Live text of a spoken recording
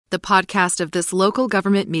The podcast of this local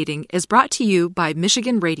government meeting is brought to you by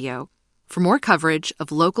Michigan Radio. For more coverage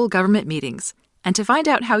of local government meetings and to find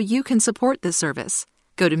out how you can support this service,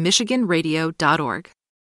 go to michiganradio.org.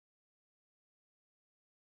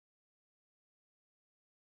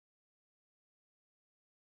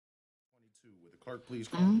 Would the clerk please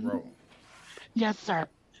call the roll? Yes, sir.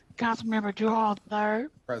 Councilmember Durhal III.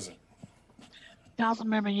 Present.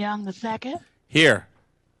 Councilmember Young II. Here.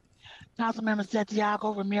 Councilmember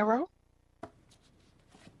Santiago Romero.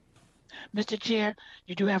 Mr. Chair,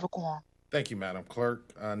 you do have a quorum. Thank you, Madam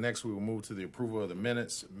Clerk. Next, we will move to the approval of the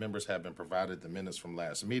minutes. Members have been provided the minutes from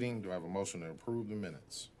last meeting. Do I have a motion to approve the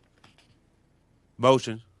minutes?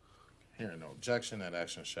 Motion. Hearing no objection, that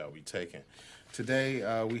action shall be taken.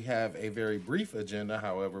 Today, we have a very brief agenda.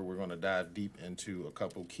 However, we're going to dive deep into a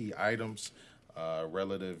couple key items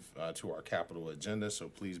relative to our capital agenda, so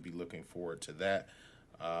please be looking forward to that.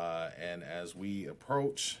 And as we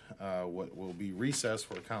approach what will be recess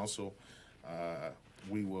for council,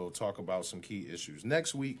 we will talk about some key issues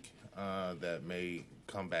next week that may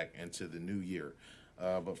come back into the new year.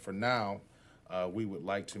 But for now, we would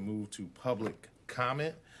like to move to public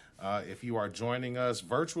comment. If you are joining us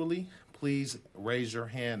virtually, please raise your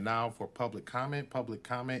hand now for public comment. Public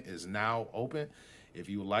comment is now open. If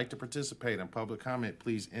you would like to participate in public comment,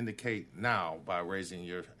 please indicate now by raising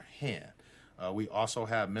your hand. We also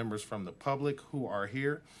have members from the public who are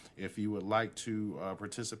here. If you would like to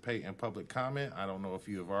participate in public comment, I don't know if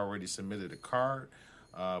you have already submitted a card,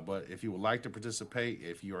 but if you would like to participate,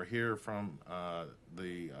 if you are here from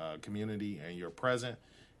the community and you're present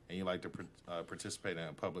and you'd like to participate in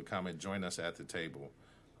a public comment, join us at the table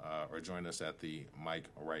or join us at the mic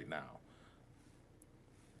right now.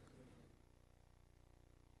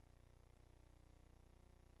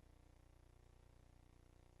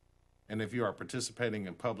 And if you are participating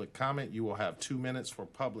in public comment, you will have 2 minutes for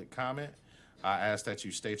public comment. I ask that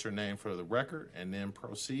you state your name for the record and then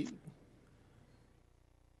proceed.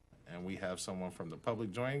 And we have someone from the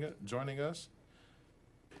public joining us.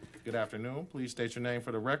 Good afternoon. Please state your name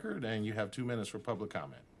for the record, and you have 2 minutes for public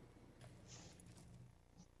comment.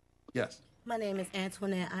 Yes. My name is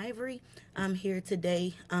Antoinette Ivory. I'm here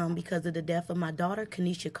today because of the death of my daughter,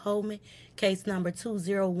 Kenesha Coleman, case number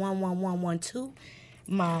 2011112.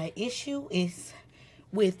 My issue is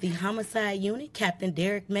with the homicide unit, Captain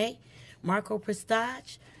Derek May, Marco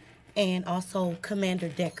Prestage, and also Commander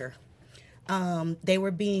Decker. They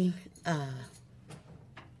were being,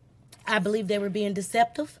 I believe they were being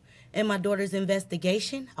deceptive in my daughter's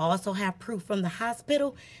investigation. I also have proof from the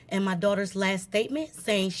hospital and my daughter's last statement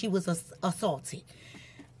saying she was assaulted.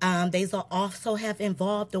 They also have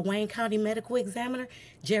involved the Wayne County Medical Examiner,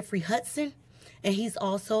 Jeffrey Hudson, and he's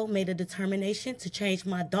also made a determination to change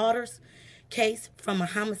my daughter's case from a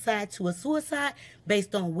homicide to a suicide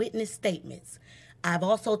based on witness statements. I've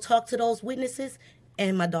also talked to those witnesses,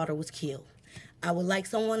 and my daughter was killed. I would like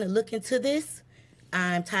someone to look into this.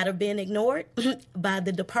 I'm tired of being ignored by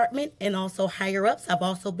the department and also higher-ups. I've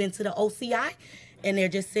also been to the OCI, and they're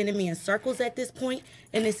just sending me in circles at this point,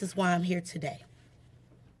 and this is why I'm here today.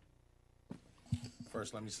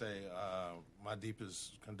 First, let me say my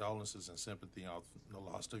deepest condolences and sympathy on the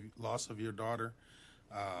loss of your daughter.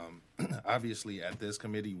 Obviously, at this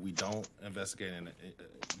committee, we don't investigate in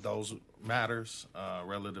those matters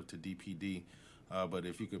relative to DPD. But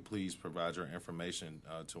if you could please provide your information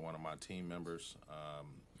to one of my team members,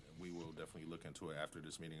 we will definitely look into it after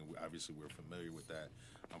this meeting. Obviously, we're familiar with that.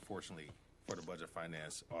 Unfortunately, for the Budget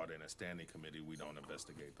Finance Audit and Standing Committee, we don't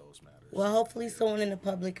investigate those matters. Well, hopefully someone in the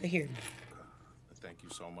public will hear me. Thank you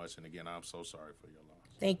so much. And again, I'm so sorry for your loss.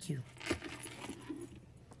 Thank you.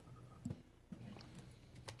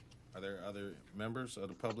 Are there other members of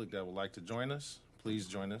the public that would like to join us? Please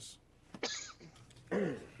join us.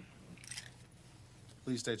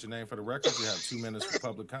 Please state your name for the record. You have 2 minutes for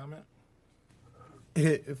public comment.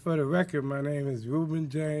 For the record, my name is Reuben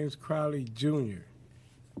James Crowley, Jr.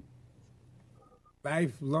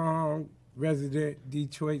 Lifelong resident,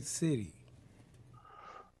 Detroit City.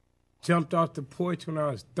 Jumped off the porch when I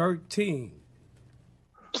was 13.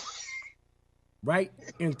 Right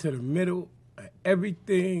into the middle of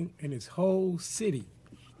everything in this whole city.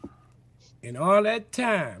 In all that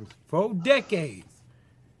time, 4 decades,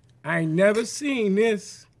 I ain't never seen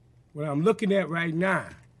this, what I'm looking at right now,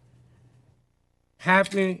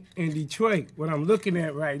 happening in Detroit, what I'm looking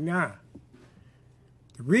at right now.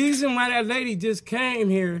 The reason why that lady just came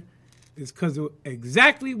here is because of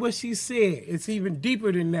exactly what she said. It's even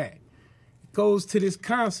deeper than that. It goes to this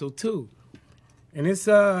council, too. And it's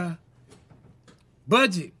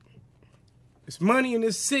budget. It's money in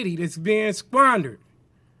this city that's being squandered.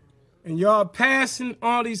 And y'all passing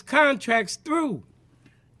all these contracts through.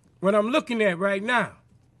 What I'm looking at right now.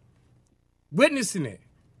 Witnessing it.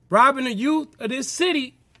 Robbing the youth of this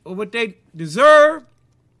city of what they deserve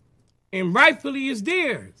and rightfully is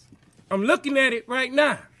theirs. I'm looking at it right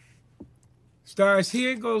now. Starts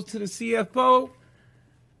here, goes to the CFO,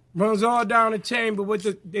 runs all down the chain. But what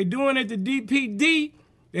they're doing at the DPD,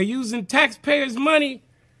 they're using taxpayers' money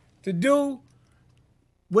to do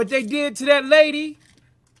what they did to that lady,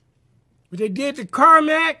 what they did to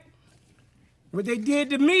Carmack, what they did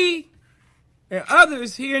to me and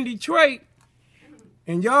others here in Detroit.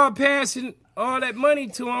 And y'all passing all that money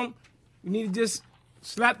to them. You need to just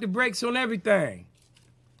slap the brakes on everything.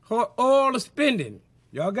 All the spending.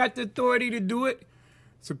 Y'all got the authority to do it.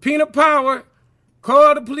 Subpoena power.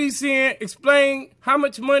 Call the police in. Explain how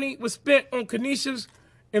much money was spent on Kanisha's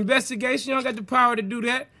investigation. Y'all got the power to do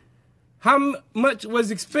that. How much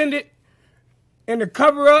was expended in the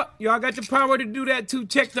cover-up. Y'all got the power to do that too.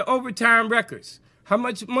 Check the overtime records. How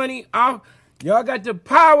much money off. Y'all got the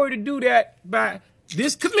power to do that by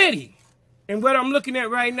this committee. And what I'm looking at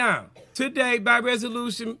right now. Today, by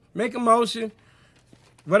resolution, make a motion.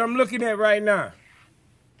 What I'm looking at right now.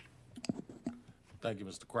 Thank you,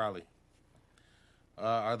 Mr. Crowley.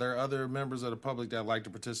 Are there other members of the public that would like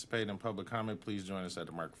to participate in public comment? Please join us at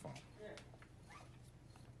the microphone.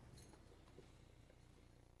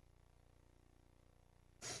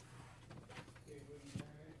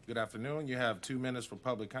 Good afternoon. You have 2 minutes for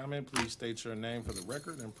public comment. Please state your name for the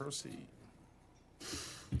record and proceed.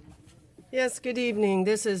 Yes, good evening.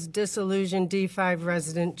 This is disillusioned D5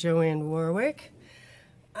 resident Joanne Warwick.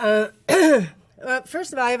 First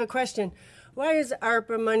of all, I have a question. Why is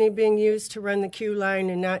ARPA money being used to run the Q line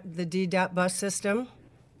and not the DDOT bus system?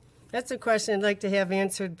 That's a question I'd like to have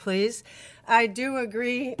answered, please. I do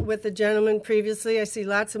agree with the gentleman previously. I see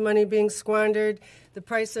lots of money being squandered. The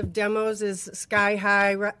price of demos is sky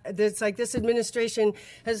high. It's like this administration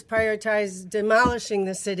has prioritized demolishing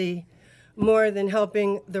the city more than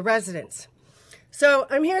helping the residents. So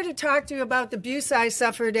I'm here to talk to you about the abuse I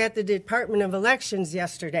suffered at the Department of Elections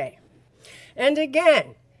yesterday. And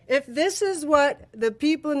again, if this is what the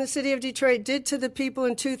people in the city of Detroit did to the people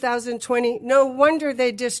in 2020, no wonder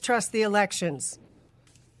they distrust the elections.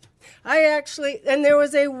 And there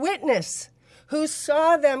was a witness who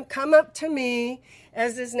saw them come up to me,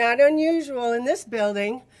 as is not unusual in this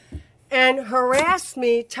building, and harass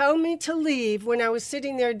me, tell me to leave when I was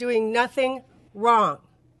sitting there doing nothing wrong.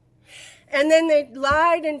 And then they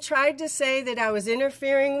lied and tried to say that I was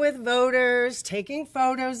interfering with voters, taking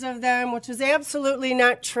photos of them, which was absolutely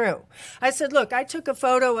not true. I said, look, I took a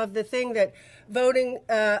photo of the thing that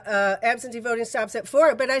absentee voting stops at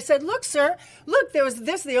 4. But I said, look, sir, look, there was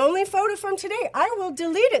this, the only photo from today. I will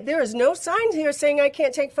delete it. There is no sign here saying I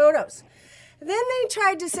can't take photos. Then they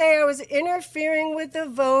tried to say I was interfering with the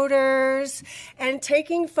voters and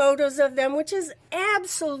taking photos of them, which is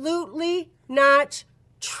absolutely not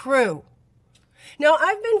true. Now,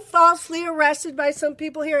 I've been falsely arrested by some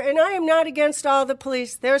people here, and I am not against all the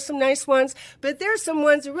police. There are some nice ones, but there are some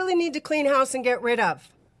ones who really need to clean house and get rid of.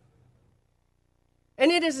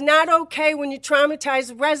 And it is not okay when you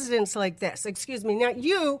traumatize residents like this. Excuse me, not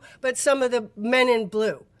you, but some of the men in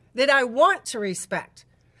blue that I want to respect.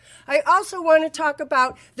 I also want to talk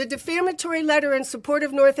about the defamatory letter in support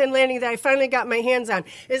of North End Landing that I finally got my hands on.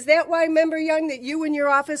 Is that why, Member Young, that you and your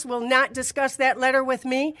office will not discuss that letter with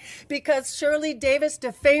me? Because Shirley Davis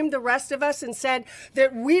defamed the rest of us and said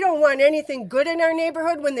that we don't want anything good in our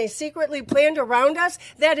neighborhood when they secretly planned around us?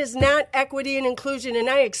 That is not equity and inclusion, and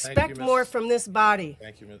I expect more from this body.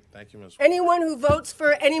 Thank you, Ms. Anyone who votes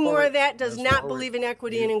for any more of that does not believe in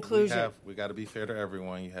equity and inclusion. We got to be fair to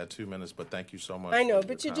everyone. You had 2 minutes, but thank you so much. I know,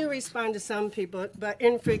 but you do respond to some people, but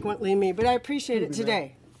infrequently me. But I appreciate it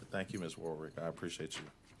today. Thank you, Ms. Warwick. I appreciate you.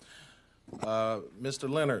 Mr.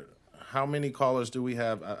 Leonard, how many callers do we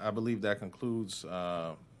have? I believe that concludes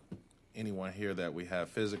anyone here that we have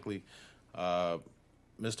physically. Mr.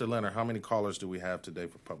 Leonard, how many callers do we have today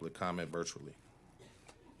for public comment virtually?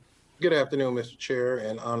 Good afternoon, Mr. Chair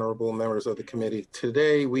and honorable members of the committee.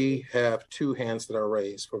 Today, we have 2 hands that are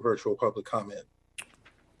raised for virtual public comment.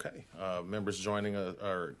 Okay. Members joining us,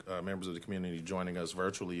 or members of the community joining us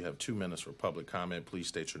virtually, you have 2 minutes for public comment. Please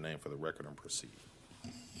state your name for the record and proceed.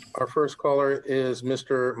 Our first caller is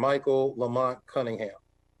Mr. Michael Lamont Cunningham.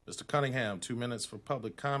 Mr. Cunningham, 2 minutes for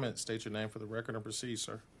public comment. State your name for the record and proceed,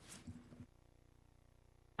 sir.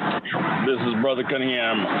 This is Brother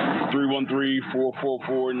Cunningham,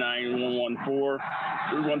 313-444-9114,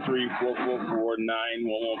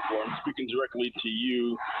 313-444-9114. I'm speaking directly to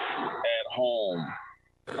you at home.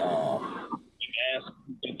 And ask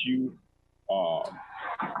that you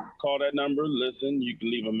call that number, listen. You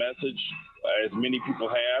can leave a message, as many people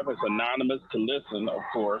have. It's anonymous to listen, of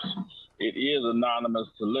course. It is anonymous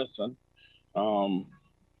to listen.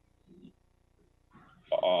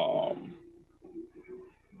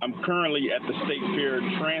 I'm currently at the State Fair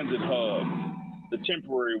Transit Hub, the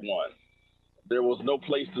temporary one. There was no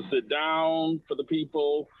place to sit down for the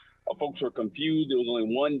people. Folks were confused. There was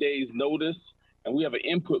only 1 day's notice. And we have an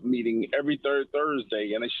input meeting every third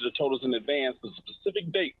Thursday. And they should have told us in advance the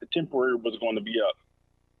specific date the temporary was going to be up.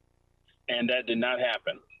 And that did not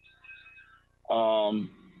happen.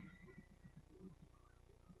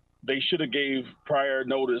 They should have gave prior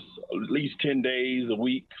notice, at least 10 days, a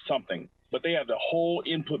week, something. But they had the whole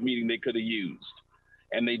input meeting they could have used,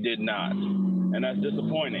 and they did not. And that's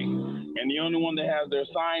disappointing. And the only one that has their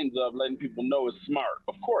signs up letting people know is SMART.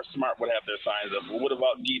 Of course, SMART would have their signs up. But what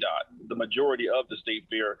about DDOT, the majority of the State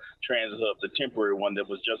Fair Transit Hub, the temporary one that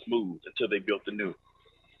was just moved until they built the new?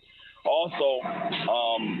 Also,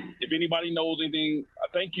 if anybody knows anything,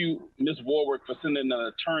 thank you, Ms. Warwick, for sending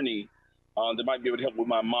an attorney that might be able to help with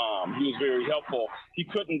my mom. He was very helpful. He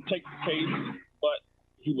couldn't take the case, but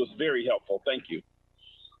he was very helpful. Thank you.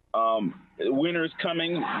 Winter is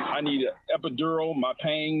coming. I need an epidural. My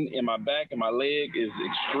pain in my back and my leg is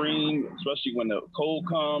extreme, especially when the cold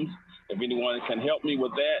comes. If anyone can help me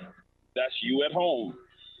with that, that's you at home.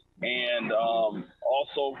 And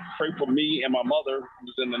also pray for me and my mother,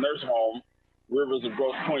 who's in the nursing home, Rivers of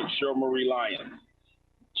Grosse Pointe, Cheryl Marie Lyons.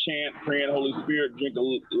 Chant, praying, Holy Spirit, drink a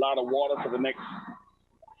lot of water for the next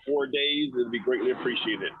 4 days. It'd be greatly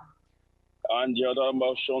appreciated. Anjara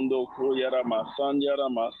mashondo koyara masanyara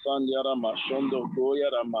masanyara mashondo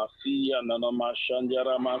koyara masiya nana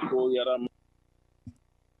mashanjara makoyara.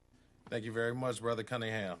 Thank you very much, Brother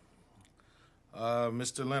Cunningham.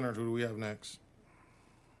 Mr. Leonard, who do we have next?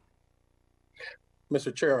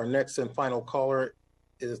 Mr. Chair, our next and final caller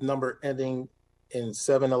is number ending in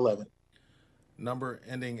 711. Number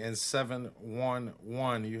ending in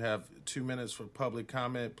 711. You have 2 minutes for public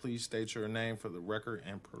comment. Please state your name for the record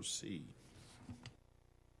and proceed.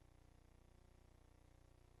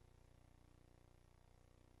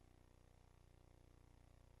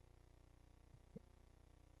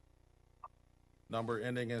 Number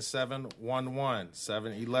ending in 711,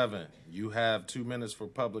 711. You have 2 minutes for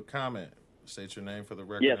public comment. State your name for the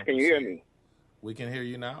record. Yes, can you hear me? We can hear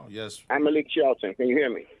you now. Yes. I'm Malik Shelton. Can you hear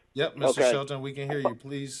me? Yep, Mr. Shelton, we can hear you.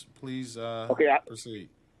 Please, proceed.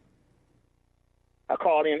 I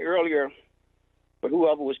called in earlier, but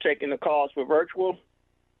whoever was taking the calls for virtual,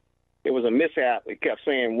 it was a mishap. It kept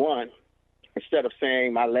saying 1 instead of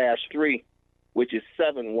saying my last 3, which is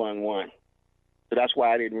 711. So that's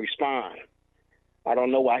why I didn't respond. I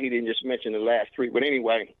don't know why he didn't just mention the last 3. But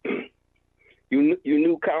anyway, you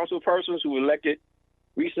new council persons who were elected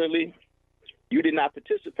recently, you did not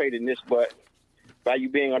participate in this, but by you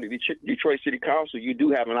being on the Detroit City Council, you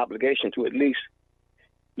do have an obligation to at least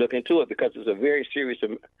look into it because it's a very serious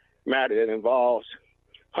matter that involves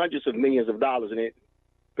hundreds of millions of dollars, and it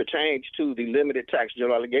pertains to the limited tax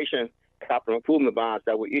general obligation capital improvement bonds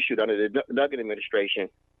that were issued under the Duggan administration,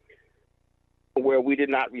 where we did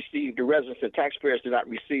not receive, the residents and taxpayers did not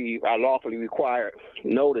receive our lawfully required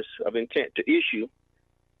notice of intent to issue,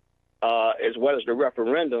 as well as the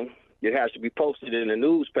referendum. It has to be posted in the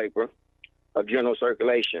newspaper of general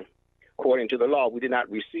circulation. According to the law, we did not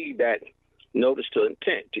receive that notice to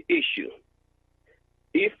intent to issue.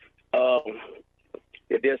 If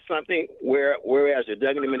there's something whereas the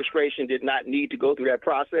Duggan administration did not need to go through that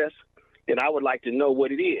process, then I would like to know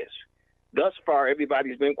what it is. Thus far,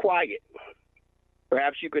 everybody's been quiet.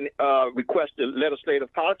 Perhaps you can request the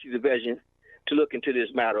Legislative Policy Division to look into this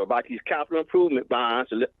matter about these capital improvement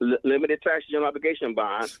bonds, limited tax general obligation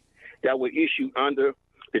bonds that were issued under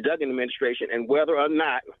the Duggan administration, and whether or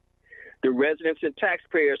not the residents and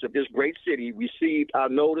taxpayers of this great city received our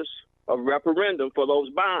notice of referendum for those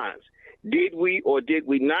bonds. Did we or did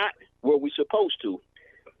we not? Were we supposed to?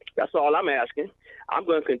 That's all I'm asking. I'm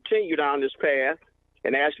going to continue down this path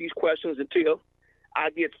and ask these questions until I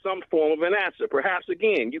get some form of an answer. Perhaps,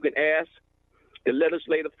 again, you can ask the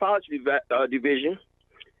Legislative Policy Division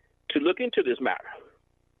to look into this matter.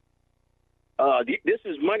 This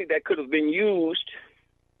is money that could have been used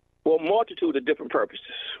for a multitude of different purposes.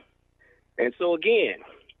 And so, again,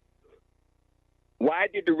 why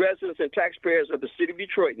did the residents and taxpayers of the city of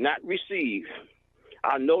Detroit not receive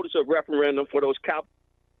our notice of referendum for those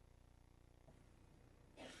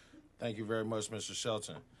Thank you very much, Mr.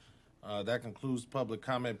 Shelton. That concludes public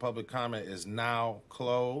comment. Public comment is now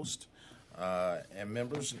closed. And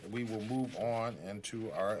members, we will move on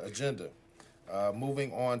into our agenda.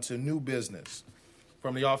 Moving on to new business.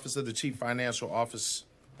 From the Office of the Chief Financial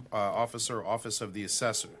Officer, Office of the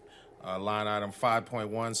Assessor. Line item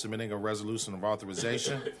 5.1, submitting a resolution of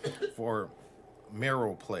authorization for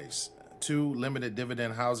Merrill Place. 2, Limited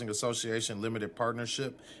Dividend Housing Association Limited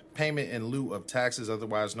Partnership, payment in lieu of taxes,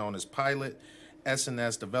 otherwise known as Pilot.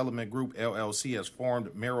 S&S Development Group, LLC, has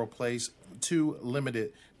formed Merrill Place 2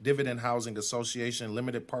 Limited Dividend Housing Association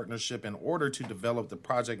Limited Partnership in order to develop the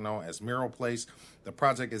project known as Merrill Place. The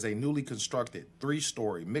project is a newly constructed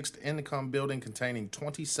 3-story mixed-income building containing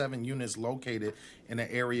 27 units located in an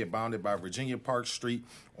area bounded by Virginia Park Street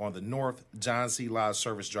on the north, John C. Lodge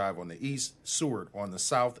Service Drive on the east, Seward on the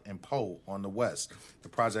south, and Poe on the west. The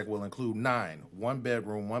project will include 9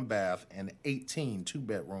 one-bedroom, 1-bath, and 18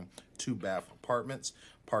 2-bedroom, 2-bath apartments.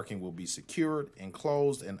 Parking will be secured,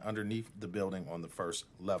 enclosed, and underneath the building on the first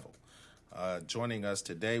level. Joining us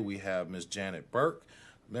today, we have Ms. Janet Burke.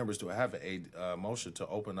 Members, do I have a motion to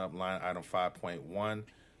open up line item 5.1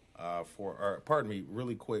 pardon me,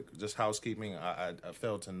 really quick, just housekeeping. I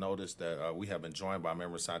failed to notice that we have been joined by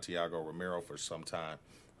Member Santiago Romero for some time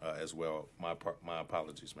as well. My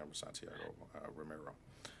apologies, Member Santiago Romero.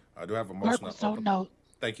 Do I have a motion?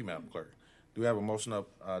 Thank you, Madam Clerk. Do we have a motion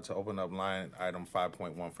to open up line item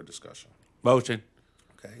 5.1 for discussion? Motion.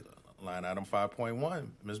 Okay, line item 5.1.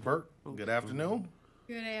 Ms. Burke, good afternoon.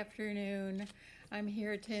 Good afternoon. I'm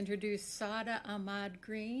here to introduce Sada Ahmad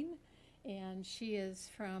Green, and she is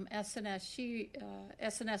from S&S.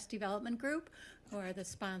 S&S Development Group, who are the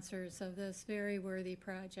sponsors of this very worthy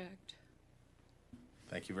project.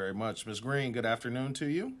 Thank you very much. Ms. Green, good afternoon to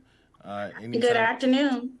you. Good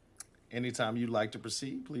afternoon. Anytime you'd like to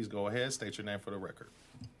proceed, please go ahead. State your name for the record.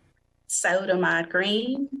 Sada Ahmad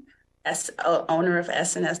Green, owner of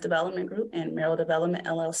S&S Development Group and Merrill Development,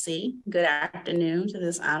 LLC. Good afternoon to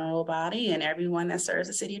this honorable body and everyone that serves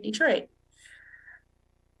the city of Detroit.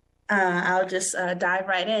 I'll just dive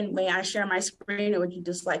right in. May I share my screen, or would you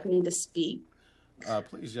just like me to speak?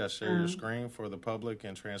 Please just share your screen for the public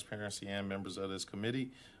and transparency and members of this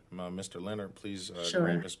committee. Mr. Leonard, please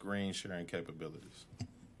grant Ms. Green sharing capabilities.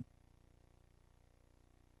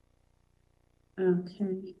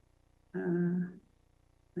 Okay.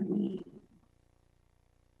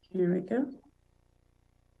 Here we go.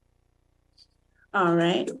 All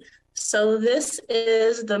right. So this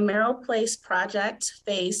is the Merrill Place project,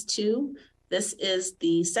 phase 2. This is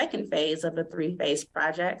the second phase of the 3-phase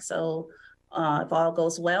project. So if all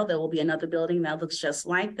goes well, there will be another building that looks just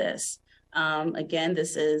like this. Again,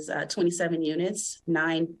 this is 27 units,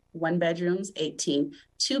 9 1-bedrooms, 18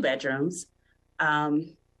 2-bedrooms.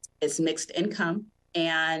 It's mixed income,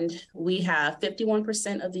 and we have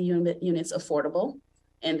 51% of the units affordable,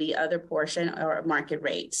 and the other portion are market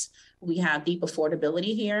rates. We have deep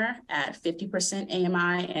affordability here at 50%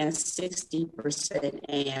 AMI and 60%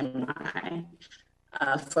 AMI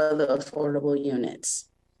for the affordable units.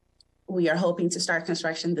 We are hoping to start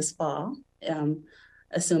construction this fall,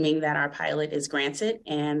 assuming that our pilot is granted,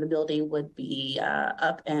 and the building would be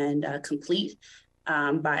up and complete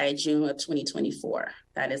by June of 2024.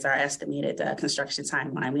 That is our estimated construction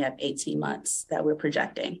timeline. We have 18 months that we're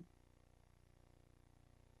projecting.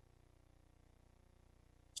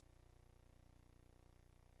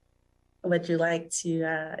 Would you like to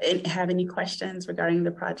have any questions regarding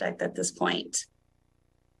the project at this point?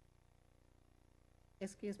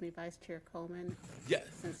 Excuse me, Vice Chair Coleman. Yes.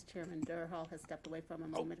 Since Chairman Durhal has stepped away for a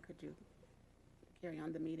moment, could you carry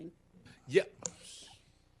on the meeting? Yep.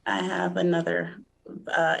 I have another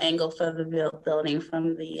angle for the building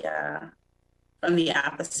from the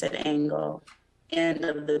opposite angle end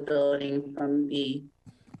of the building from the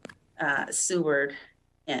Seward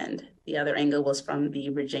end. The other angle was from the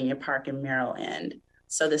Virginia Park and Merrill end.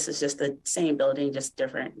 So this is just the same building, just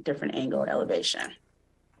different angle elevation.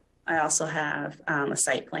 I also have a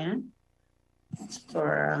site plan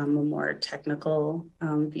for a more technical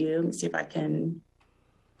view. Let me see if I can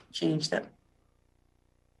change that.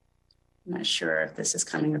 I'm not sure if this is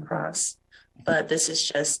coming across, but this is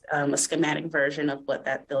just a schematic version of what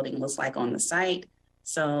that building looks like on the site.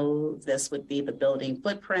 So this would be the building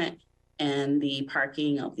footprint, and the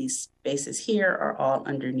parking of these spaces here are all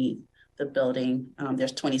underneath the building.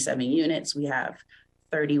 There's 27 units. We have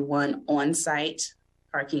 31 on-site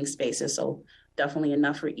parking spaces, so definitely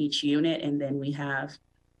enough for each unit. And then we have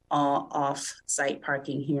all off-site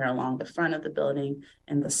parking here along the front of the building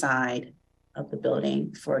and the side of the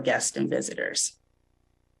building for guests and visitors.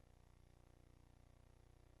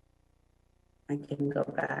 I can go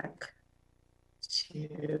back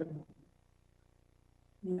to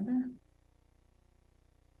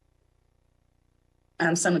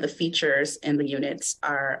some of the features in the units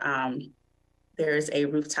are There's a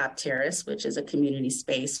rooftop terrace, which is a community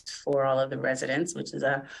space for all of the residents, which is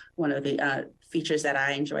one of the features that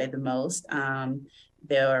I enjoy the most. So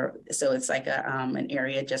it's like an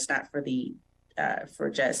area just not for the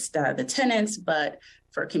tenants, but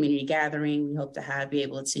for community gathering. We hope to be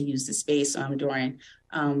able to use the space during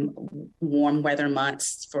warm weather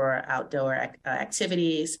months for outdoor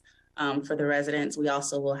activities for the residents. We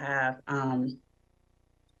also will have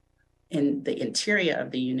in the interior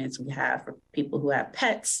of the units, we have for people who have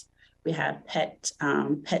pets, we have pet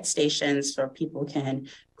stations so people can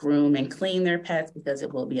groom and clean their pets, because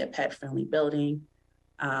it will be a pet-friendly building,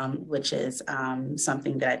 which is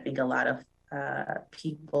something that I think a lot of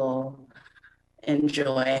people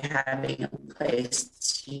enjoy, having a place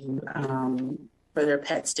to for their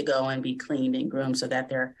pets to go and be cleaned and groomed so that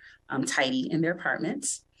they're tidy in their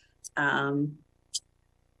apartments.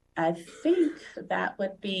 I think that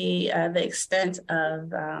would be the extent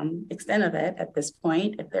of it at this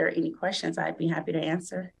point. If there are any questions, I'd be happy to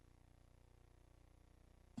answer.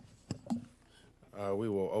 We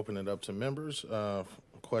will open it up to members.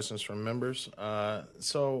 Questions from members.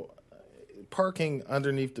 So parking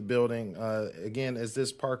underneath the building, again, is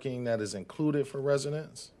this parking that is included for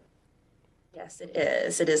residents? Yes, it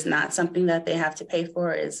is. It is not something that they have to pay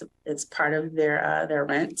for. It's part of their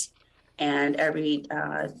rent, and every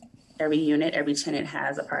unit, every tenant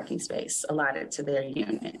has a parking space allotted to their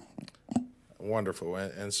unit. Wonderful.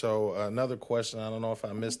 And so another question, I don't know if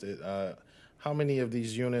I missed it. How many of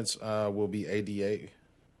these units will be ADA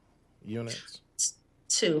units?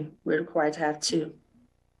 2. We're required to have 2.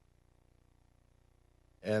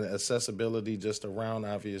 And accessibility just around,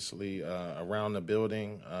 obviously, around the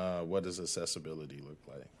building, what does accessibility look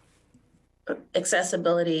like?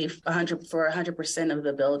 Accessibility for 100% of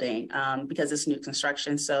the building, because it's new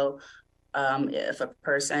construction. So if a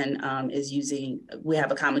person is using, we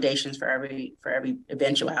have accommodations for every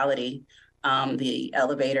eventuality. The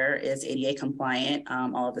elevator is ADA compliant.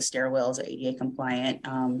 All of the stairwells are ADA compliant.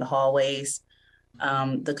 The hallways,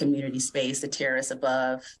 the community space, the terrace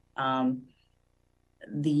above,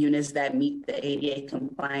 the units that meet the ADA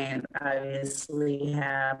compliant obviously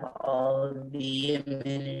have all of the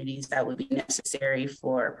amenities that would be necessary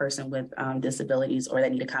for a person with disabilities or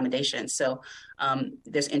that need accommodations. So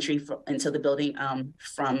there's entry into the building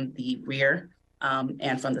from the rear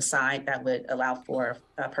and from the side that would allow for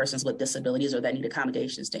persons with disabilities or that need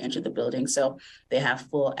accommodations to enter the building. So they have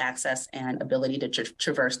full access and ability to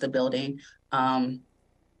traverse the building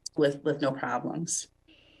with no problems.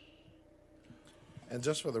 And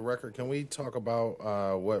just for the record, can we talk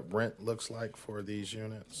about what rent looks like for these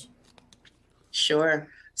units? Sure.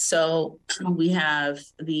 So we have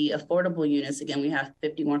the affordable units. Again, we have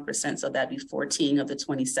 51%, so that'd be 14 of the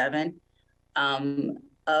 27.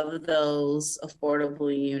 Of those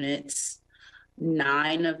affordable units,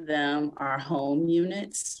 9 of them are home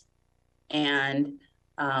units. And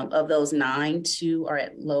of those 9, 2 are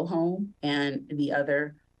at low home, and the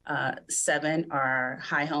other 7 are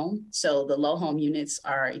high home. So the low home units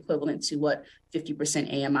are equivalent to what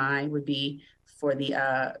 50% AMI would be for the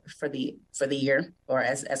year, or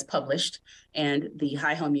as published, and the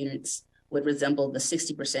high home units would resemble the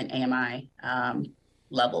 60% AMI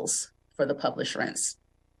levels for the published rents.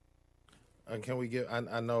 And can we get?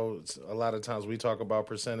 I know a lot of times we talk about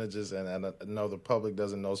percentages, and I know the public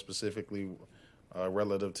doesn't know specifically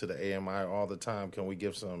relative to the AMI all the time. Can we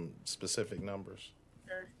give some specific numbers?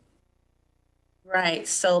 Right.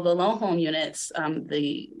 So the low home units,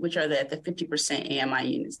 which are the 50% AMI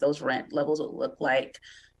units, those rent levels will look like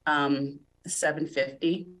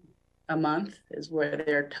 $750 a month is where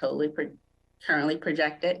they're totally currently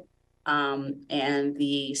projected, and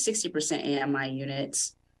the 60% AMI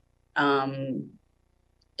units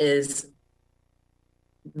is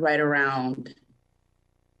right around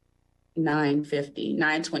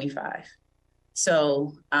 $925.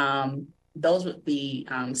 So those would be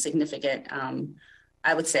significant,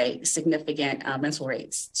 I would say, significant rental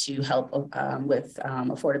rates to help with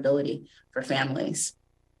affordability for families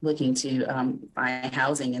looking to find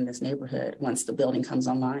housing in this neighborhood once the building comes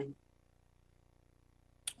online.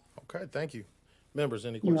 Okay, thank you. Members,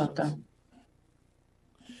 any questions? You're welcome.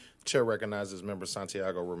 Chair recognizes Member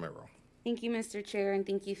Santiago Romero. Thank you, Mr. Chair, and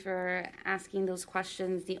thank you for asking those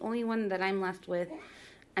questions. The only one that I'm left with,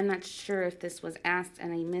 I'm not sure if this was asked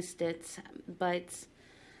and I missed it, but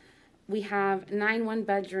we have 9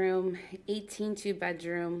 one-bedroom, 18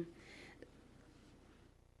 two-bedroom.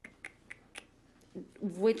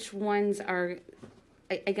 Which ones are,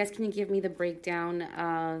 I guess, can you give me the breakdown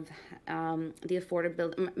of the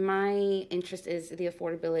affordability? My interest is the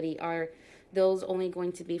affordability. Are those only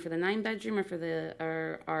going to be for the 9-bedroom, or for the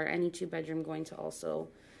are any 2-bedroom going to also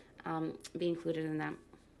be included in that?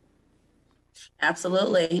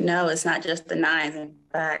 Absolutely. No, it's not just the 9s. In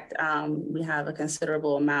fact, we have a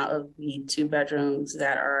considerable amount of the 2-bedrooms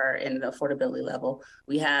that are in the affordability level.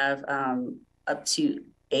 We have up to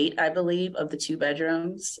 8, I believe, of the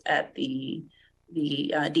 2-bedrooms at the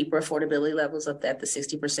deeper affordability levels at the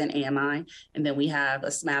 60% AMI. And then we have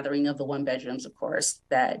a smattering of the 1-bedrooms, of course,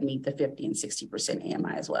 that meet the 50 and 60%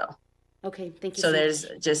 AMI as well. Okay, thank you. So there's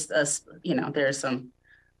just there's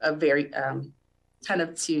a very kind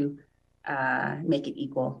of to make it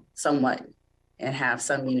equal somewhat and have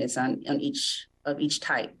some units on each of each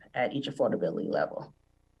type at each affordability level.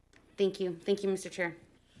 Thank you. Thank you, Mr. Chair.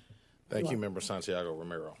 Thank you, Member Santiago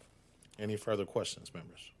Romero. Any further questions,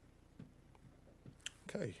 members?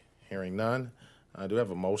 Okay, hearing none. I do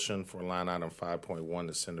have a motion for line item 5.1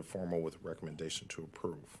 to send it formal with recommendation to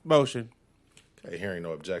approve. Motion. Okay, hearing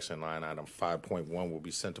no objection, line item 5.1 will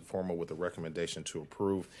be sent to formal with a recommendation to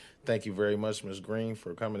approve. Thank you very much, Ms. Green,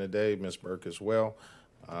 for coming today, Ms. Burke as well,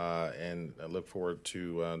 and I look forward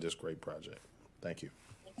to this great project. Thank you.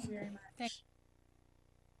 Thank you very much.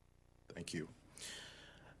 Thank you.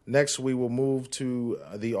 Next, we will move to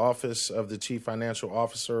the Office of the Chief Financial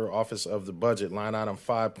Officer, Office of the Budget, line item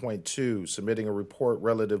 5.2, submitting a report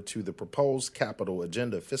relative to the proposed capital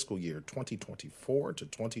agenda fiscal year 2024 to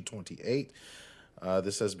 2028.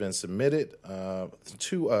 This has been submitted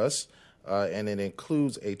to us, and it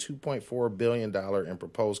includes a $2.4 billion in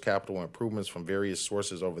proposed capital improvements from various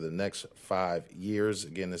sources over the next 5 years.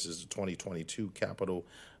 Again, this is the 2022 capital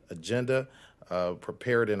agenda.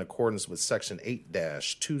 Prepared in accordance with Section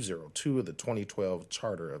 8-202 of the 2012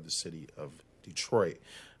 Charter of the City of Detroit.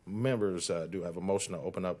 Members do have a motion to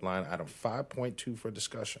open up line item 5.2 for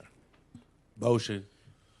discussion. Motion.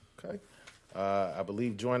 Okay. I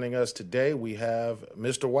believe joining us today we have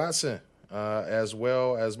Mr. Watson as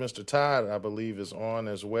well as Mr. Todd, I believe, is on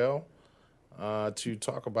as well to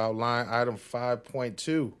talk about line item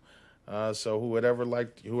 5.2. So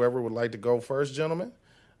whoever would like to go first, gentlemen.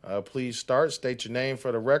 Please state your name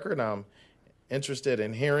for the record. I'm interested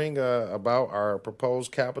in hearing about our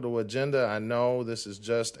proposed capital agenda. I know this is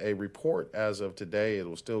just a report as of today. It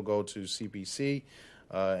will still go to CPC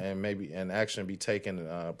and maybe an action be taken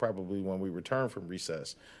probably when we return from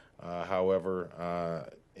recess. However,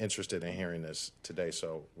 interested in hearing this today.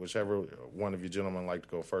 So whichever one of you gentlemen like to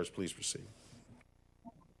go first, please proceed.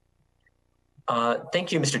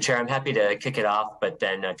 Thank you, Mr. Chair. I'm happy to kick it off, but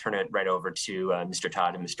then turn it right over to Mr.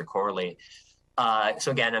 Todd and Mr. Corley.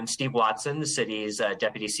 So again, I'm Steve Watson, the city's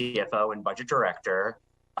Deputy CFO and Budget Director.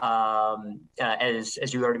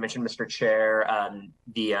 As you already mentioned, Mr. Chair,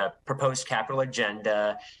 the proposed capital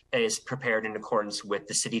agenda is prepared in accordance with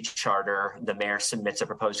the city charter. The mayor submits a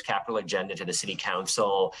proposed capital agenda to the city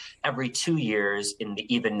council every 2 years in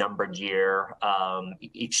the even numbered year,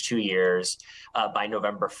 each 2 years by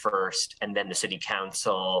November 1st. And then the city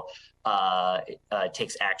council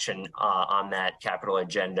takes action on that capital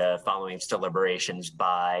agenda following its deliberations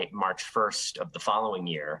by March 1st of the following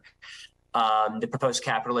year. The proposed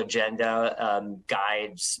capital agenda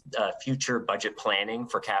guides future budget planning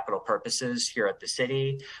for capital purposes here at the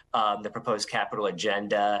city. The proposed capital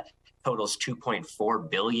agenda totals $2.4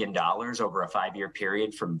 billion over a 5-year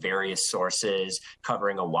period from various sources,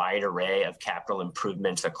 covering a wide array of capital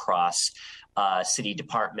improvements across city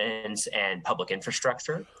departments and public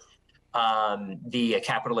infrastructure. The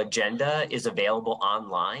capital agenda is available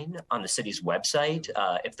online on the city's website.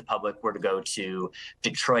 If the public were to go to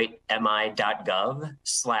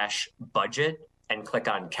detroitmi.gov/budget and click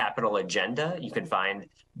on capital agenda, you can find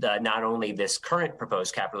not only this current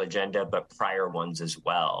proposed capital agenda, but prior ones as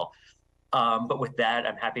well. But with that,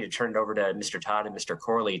 I'm happy to turn it over to Mr. Todd and Mr.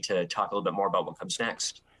 Corley to talk a little bit more about what comes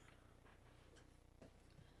next.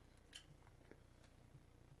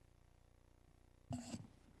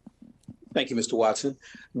 Thank you, Mr. Watson.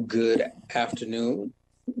 Good afternoon,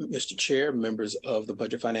 Mr. Chair, members of the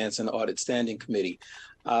Budget, Finance, and Audit Standing Committee.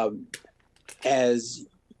 As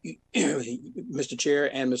Mr. Chair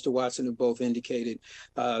and Mr. Watson have both indicated,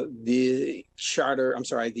 the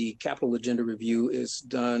capital agenda review is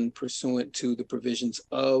done pursuant to the provisions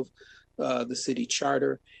of the city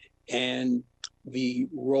charter, and the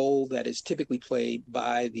role that is typically played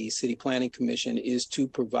by the City Planning Commission is to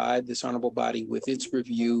provide this honorable body with its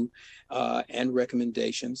review and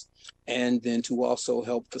recommendations, and then to also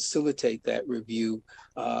help facilitate that review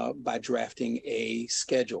by drafting a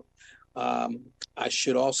schedule. I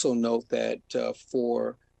should also note that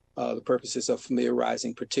for the purposes of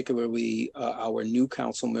familiarizing particularly our new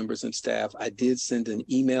council members and staff, I did send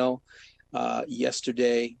an email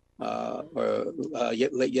yesterday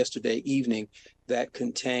late yesterday evening that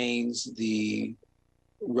contains the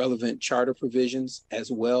relevant charter provisions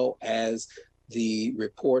as well as the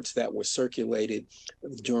reports that were circulated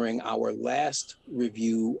during our last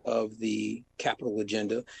review of the capital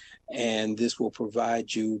agenda. And this will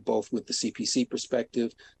provide you both with the CPC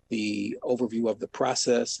perspective, the overview of the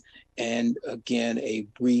process, and again, a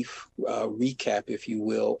brief recap, if you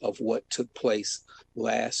will, of what took place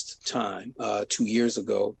last time, 2 years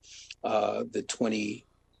ago, the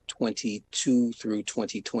 2022 through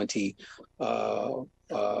 2020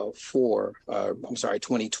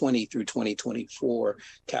 2020 through 2024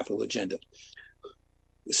 capital agenda.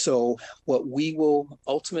 So what we will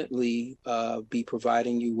ultimately be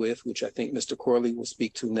providing you with, which I think Mr. Corley will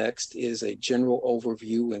speak to next, is a general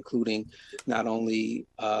overview, including not only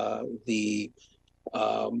the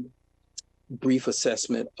brief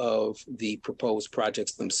assessment of the proposed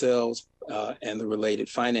projects themselves and the related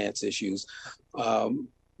finance issues.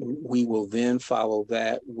 We will then follow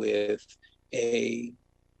that with a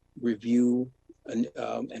review and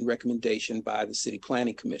recommendation by the City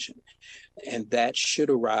Planning Commission. And that should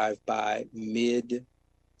arrive by mid-January.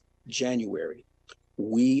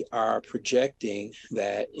 We are projecting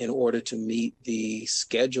that in order to meet the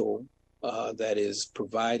schedule that is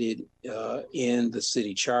provided in the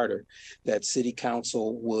city charter, that City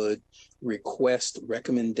Council would request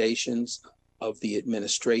recommendations of the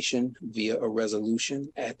administration via a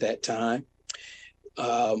resolution at that time.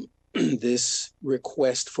 This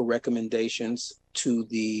request for recommendations to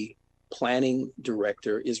the planning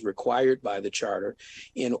director is required by the charter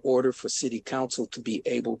in order for City Council to be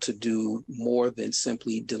able to do more than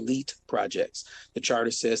simply delete projects. The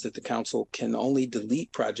charter says that the council can only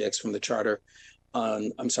delete projects from the charter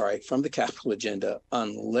from the capital agenda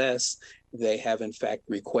unless they have in fact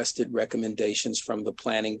requested recommendations from the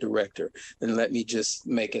planning director. And let me just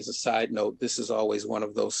make as a side note, this is always one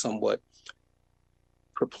of those somewhat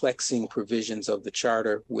perplexing provisions of the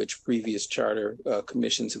charter, which previous charter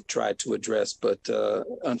commissions have tried to address, but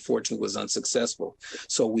unfortunately was unsuccessful.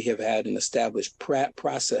 So we have had an established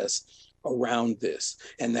process around this.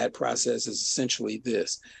 And that process is essentially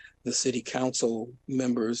this: the city council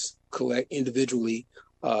members individually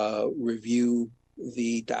review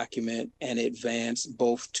the document and advance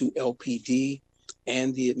both to LPD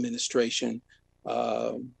and the administration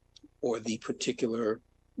or the particular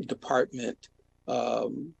department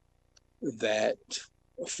that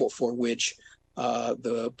for which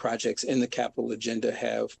the projects in the capital agenda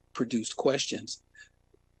have produced questions,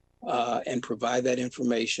 and provide that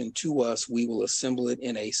information to us. We will assemble it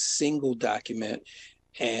in a single document,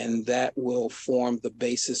 and that will form the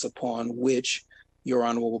basis upon which your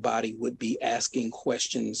honorable body would be asking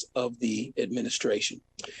questions of the administration.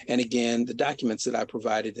 And again, the documents that I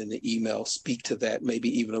provided in the email speak to that maybe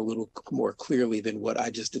even a little more clearly than what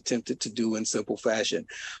I just attempted to do in simple fashion.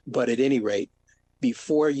 But at any rate,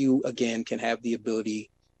 before you again can have the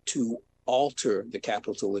ability to alter the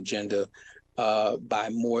capital agenda by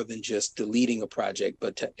more than just deleting a project,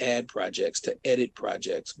 but to add projects, to edit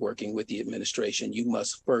projects, working with the administration, you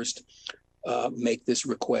must first make this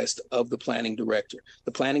request of the planning director.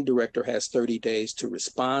 The planning director has 30 days to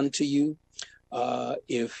respond to you.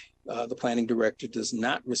 If the planning director does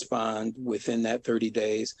not respond within that 30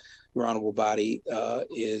 days, your honorable body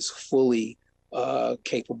is fully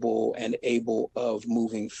capable and able of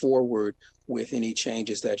moving forward with any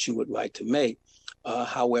changes that you would like to make.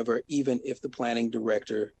 However, even if the planning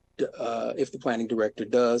director does,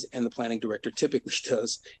 and the planning director typically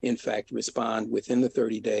does, in fact, respond within the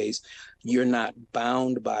 30 days, you're not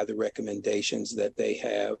bound by the recommendations that they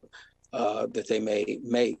have, that they may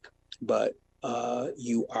make, but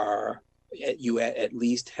you at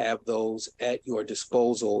least have those at your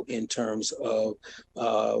disposal in terms of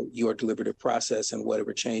your deliberative process and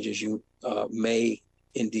whatever changes you may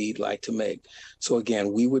indeed like to make. So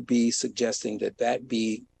again, we would be suggesting that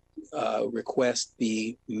request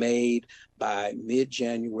be made by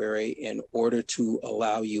mid-January in order to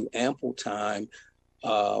allow you ample time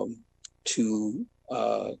to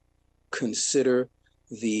consider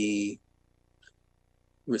the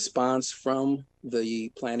response from the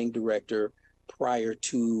planning director prior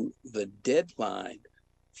to the deadline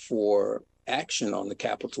for action on the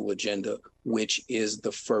capital agenda, which is the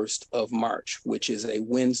 1st of March, which is a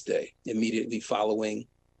Wednesday, immediately following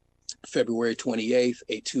February 28th,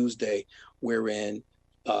 a Tuesday, wherein,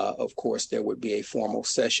 of course, there would be a formal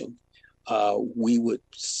session. We would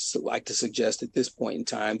like to suggest at this point in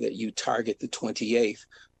time that you target the 28th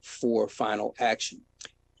for final action.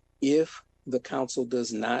 If the council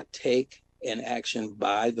does not take an action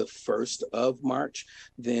by the 1st of March,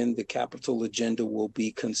 then the capital agenda will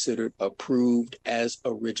be considered approved as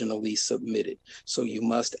originally submitted. So you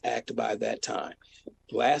must act by that time.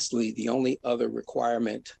 Lastly, the only other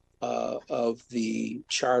requirement of the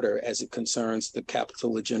charter as it concerns the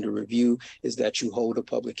capital agenda review is that you hold a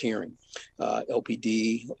public hearing.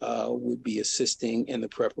 LPD would be assisting in the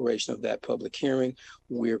preparation of that public hearing.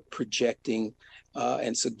 We're projecting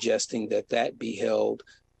and suggesting that that be held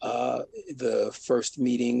the first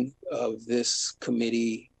meeting of this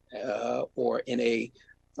committee or in a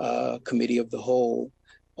committee of the whole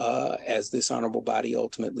as this honorable body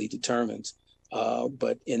ultimately determines.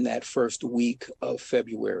 But in that first week of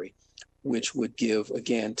February, which would give,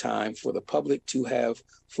 again, time for the public to have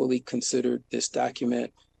fully considered this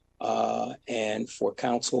document and for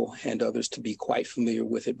council and others to be quite familiar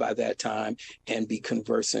with it by that time and be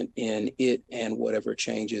conversant in it and whatever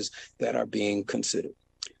changes that are being considered.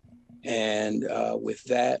 And with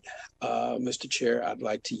that, Mr. Chair, I'd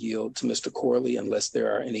like to yield to Mr. Corley unless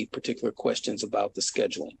there are any particular questions about the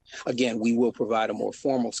scheduling. Again, we will provide a more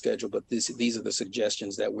formal schedule, but these are the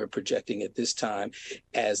suggestions that we're projecting at this time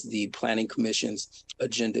as the Planning Commission's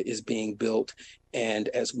agenda is being built and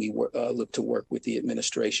as we look to work with the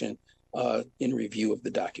administration in review of the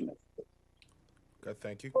document. Okay,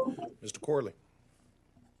 thank you. Mr. Corley.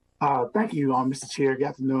 Thank you, Mr. Chair. Good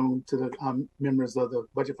afternoon to the members of the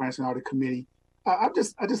Budget, Finance, and Audit Committee. I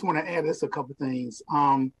just want to add this a couple of things.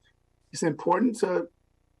 It's important to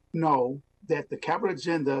know that the capital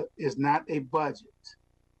agenda is not a budget.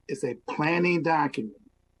 It's a planning document.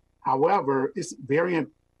 However, it's very an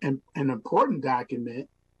important document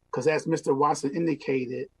because, as Mr. Watson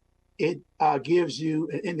indicated, it gives you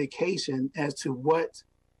an indication as to what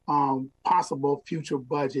possible future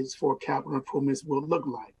budgets for capital improvements will look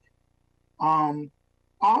like.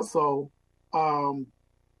 Also,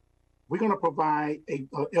 we're going to provide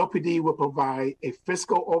LPD will provide a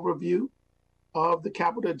fiscal overview of the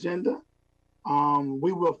capital agenda.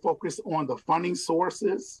 We will focus on the funding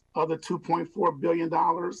sources of the $2.4 billion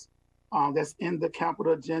that's in the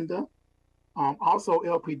capital agenda. Also,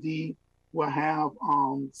 LPD will have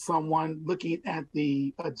someone looking at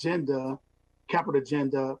the capital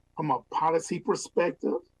agenda from a policy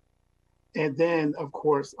perspective. And then, of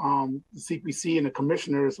course, the CPC and the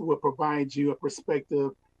commissioners will provide you a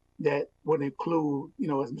perspective that would include,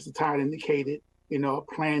 as Mr. Todd indicated, a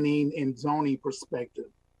planning and zoning perspective.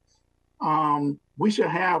 We should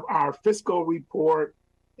have our fiscal report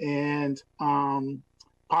and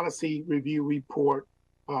policy review report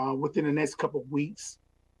within the next couple of weeks.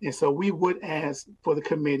 And so we would ask for the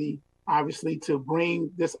committee, obviously, to bring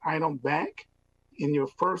this item back in your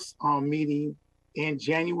first meeting in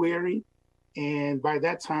January. And by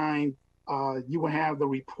that time, you will have the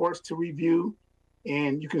reports to review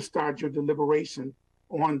and you can start your deliberation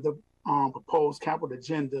on the proposed capital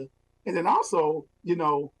agenda. And then also,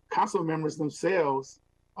 council members themselves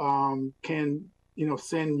can,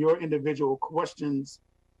 send your individual questions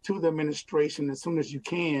to the administration as soon as you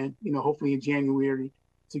can, hopefully in January,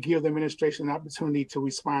 to give the administration an opportunity to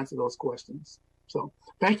respond to those questions. So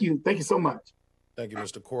thank you. Thank you so much. Thank you,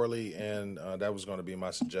 Mr. Corley, and that was going to be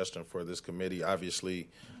my suggestion for this committee. Obviously,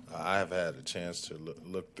 I have had a chance to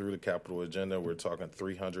look through the capital agenda. We're talking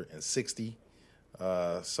 360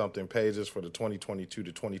 something pages for the 2022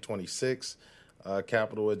 to 2026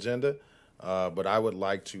 capital agenda, but I would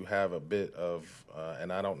like to have a bit of,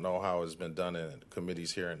 and I don't know how it's been done in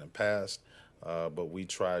committees here in the past, but we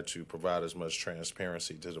try to provide as much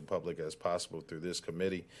transparency to the public as possible through this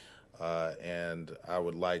committee. And I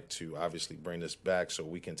would like to obviously bring this back so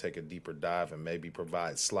we can take a deeper dive and maybe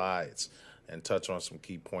provide slides and touch on some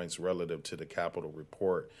key points relative to the capital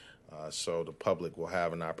report so the public will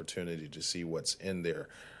have an opportunity to see what's in there.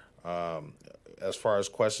 As far as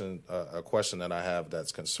a question that I have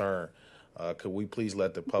that's concerned, could we please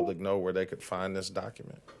let the public know where they could find this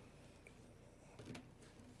document?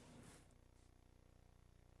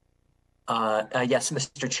 Yes,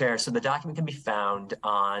 Mr. Chair. So the document can be found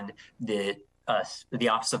on the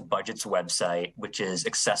Office of Budget's website, which is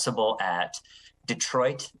accessible at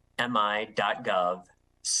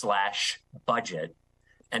detroitmi.gov/budget.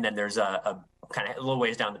 And then there's a kind of a little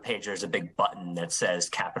ways down the page, there's a big button that says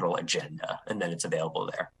Capital Agenda, and then it's available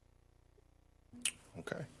there.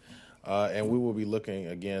 Okay. And we will be looking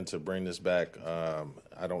again to bring this back. I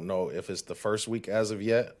don't know if it's the first week as of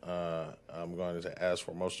yet. I'm going to ask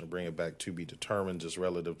for a motion to bring it back to be determined, just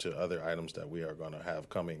relative to other items that we are going to have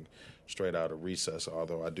coming straight out of recess,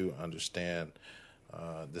 although I do understand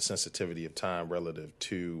the sensitivity of time relative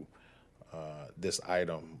to this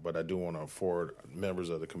item, but I do want to afford members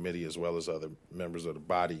of the committee as well as other members of the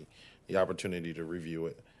body the opportunity to review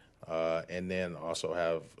it, and then also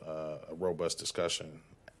have a robust discussion,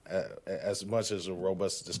 as much as a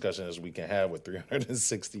robust discussion as we can have with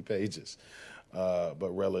 360 pages, but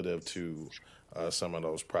relative to some of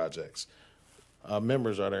those projects.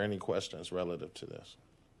 Members, are there any questions relative to this?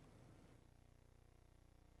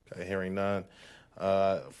 Okay, hearing none.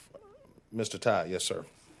 Mr. Todd, yes, sir.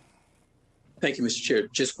 Thank you, Mr. Chair.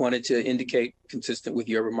 Just wanted to indicate, consistent with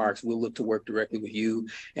your remarks, we'll look to work directly with you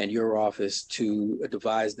and your office to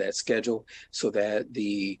devise that schedule so that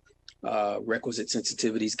the requisite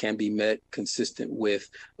sensitivities can be met, consistent with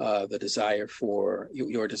the desire for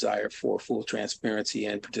your desire for full transparency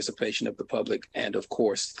and participation of the public and, of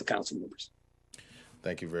course, the council members.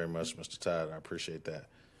 Thank you very much, Mr. Todd. I appreciate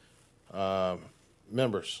that.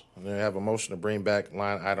 Members, I have a motion to bring back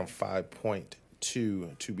line item 5.2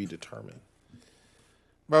 to be determined.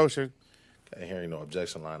 Motion. Okay, hearing no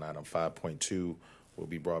objection, line item 5.2 will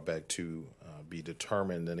be brought back to be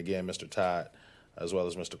determined. And again, Mr. Todd, as well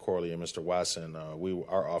as Mr. Corley and Mr. Watson,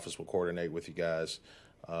 our office will coordinate with you guys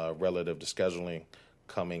relative to scheduling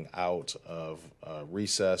coming out of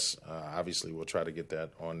recess. Obviously, we'll try to get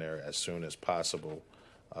that on there as soon as possible,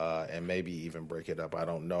 and maybe even break it up. I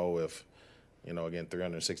don't know if, again,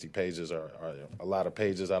 360 pages are a lot of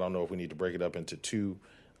pages. I don't know if we need to break it up into two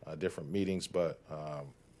different meetings, but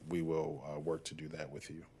we will work to do that with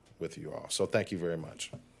you all. So thank you very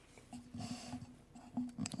much.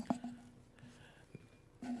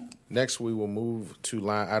 Next, we will move to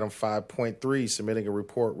line item 5.3, submitting a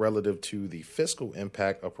report relative to the fiscal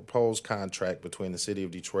impact of proposed contract between the City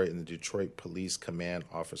of Detroit and the Detroit Police Command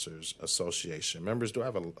Officers Association. Members, do I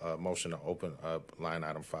have a motion to open up line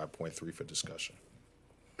item 5.3 for discussion?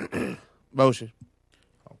 Motion.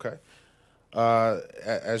 Okay.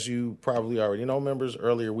 As you probably already know, members,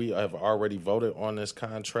 earlier we have already voted on this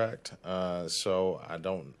contract, so I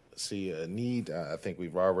don't see a need. I think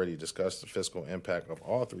we've already discussed the fiscal impact of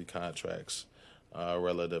all three contracts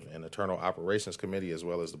relative in Internal Operations Committee as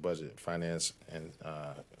well as the Budget, Finance, and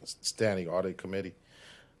Standing Audit Committee,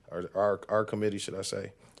 or our committee, should I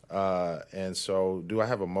say. And so do I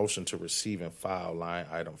have a motion to receive and file line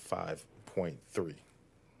item 5.3?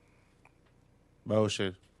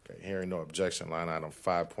 Motion. Okay, hearing no objection, line item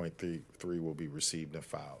 5.3 will be received and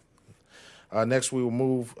filed. Next, we will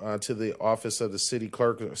move to the Office of the City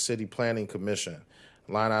Clerk or City Planning Commission.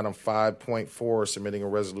 Line item 5.4, submitting a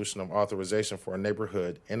resolution of authorization for a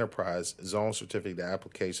neighborhood enterprise zone certificate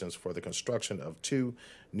applications for the construction of 2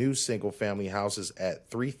 new single-family houses at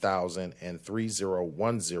 3000 and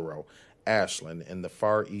 3010 Ashland in the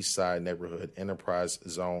Far East Side Neighborhood Enterprise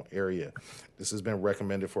Zone area. This has been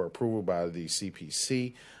recommended for approval by the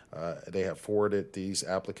CPC. They have forwarded these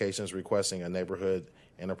applications requesting a neighborhood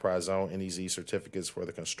Enterprise Zone NEZ certificates for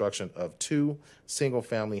the construction of 2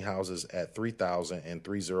 single-family houses at 3000 and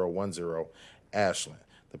 3010 Ashland.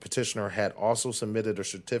 The petitioner had also submitted a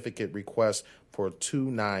certificate request for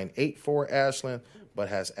 2984 Ashland, but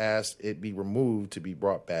has asked it be removed to be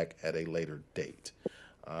brought back at a later date.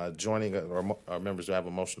 Joining our members, do I have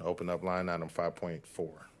a motion to open up line item 5.4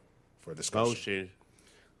 for discussion? Motion.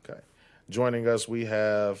 Okay. Joining us, we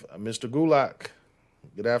have Mr. Gulak.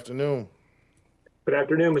 Good afternoon. Good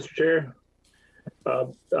afternoon, Mr. Chair.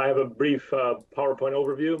 I have a brief PowerPoint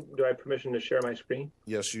overview. Do I have permission to share my screen?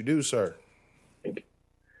 Yes, you do, sir. Thank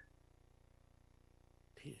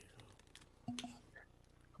you.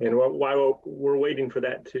 And while we're waiting for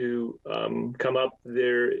that to come up,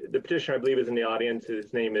 the petitioner, I believe, is in the audience.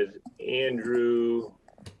 His name is Andrew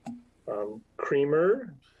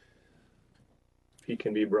Creamer. If he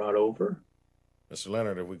can be brought over. Mr.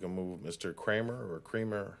 Leonard, if we can move Mr. Kramer or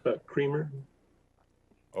Creamer. Creamer.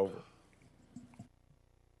 Over.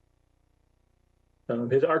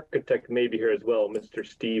 His architect may be here as well, Mr.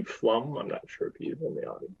 Steve Flum. I'm not sure if he's in the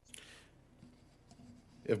audience.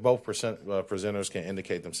 If both presenters can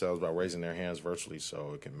indicate themselves by raising their hands virtually,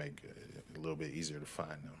 so it can make it a little bit easier to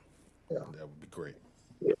find them, that would be great.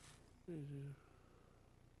 Yeah.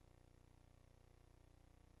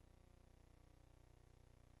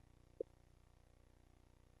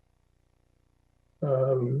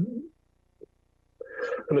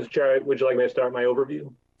 Mr. Chair, would you like me to start my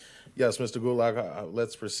overview? Yes, Mr. Gulak,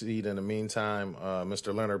 let's proceed. In the meantime,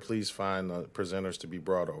 Mr. Leonard, please find the presenters to be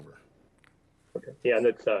brought over. Okay. Yeah, and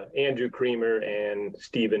it's Andrew Creamer and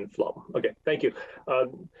Stephen Flum. Okay, thank you.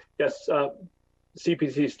 Yes,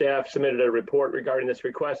 CPC staff submitted a report regarding this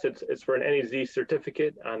request. It's for an NEZ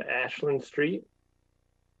certificate on Ashland Street.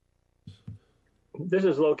 This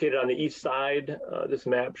is located on the east side. This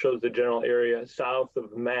map shows the general area south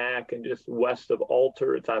of Mack and just west of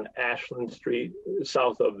Alter. It's on Ashland Street,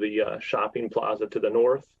 south of the shopping plaza to the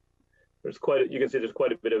north. You can see there's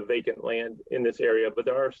quite a bit of vacant land in this area, but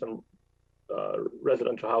there are some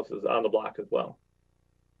residential houses on the block as well.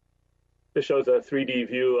 This shows a 3D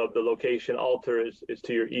view of the location. Alter is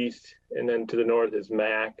to your east, and then to the north is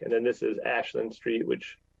Mack, and then this is Ashland Street,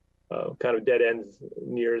 which kind of dead ends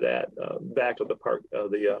near that back of the park,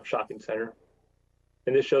 the shopping center.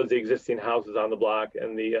 And this shows the existing houses on the block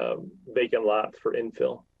and the vacant lots for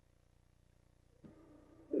infill.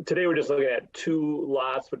 Today we're just looking at 2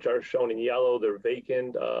 lots which are shown in yellow. They're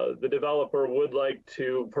vacant. The developer would like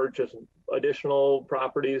to purchase additional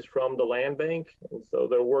properties from the land bank, and so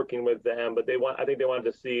they're working with them. But I think they wanted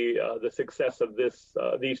to see the success of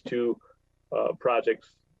these 2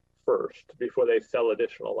 projects first before they sell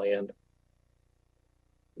additional land.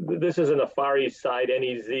 This is in the Far East Side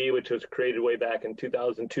NEZ, which was created way back in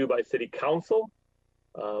 2002 by City Council.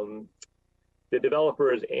 The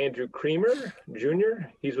developer is Andrew Creamer, Jr.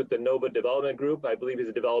 He's with the Nova Development Group. I believe he's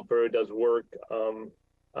a developer who does work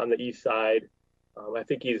on the east side. I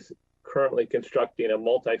think he's currently constructing a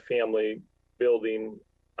multifamily building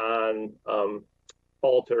on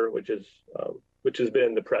Alter, which has been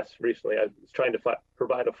in the press recently. I was trying to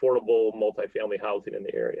provide affordable multifamily housing in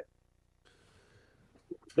the area.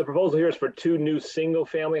 The proposal here is for 2 new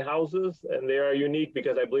single-family houses, and they are unique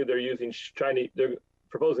because I believe they're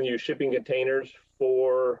proposing to use shipping containers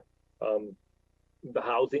for the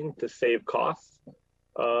housing to save costs.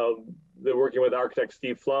 They're working with architect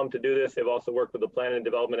Steve Flum to do this. They've also worked with the planning and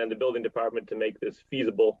development and the building department to make this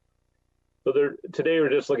feasible. So today we're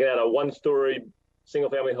just looking at a 1-story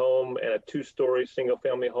single-family home and a 2-story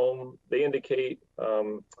single-family home. They indicate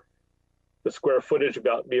the square footage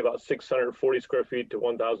be about 640 square feet to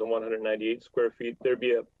 1,198 square feet. There'd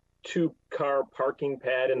be a 2-car parking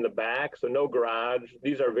pad in the back, so no garage.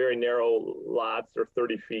 These are very narrow lots. They're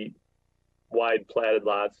 30 feet wide platted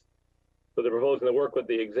lots. So they're proposing to work with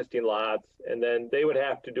the existing lots, and then they would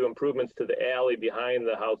have to do improvements to the alley behind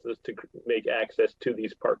the houses to make access to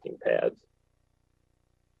these parking pads.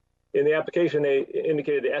 In the application, they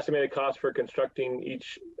indicated the estimated cost for constructing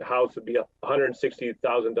each house would be $160,000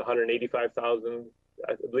 to $185,000.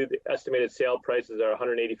 I believe the estimated sale prices are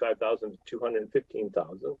 $185,000 to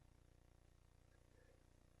 $215,000.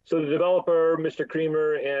 So the developer, Mr.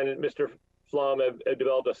 Creamer, and Mr. Flum have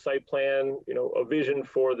developed a site plan, a vision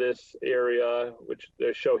for this area, which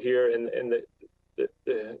they show here. And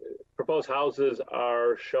the proposed houses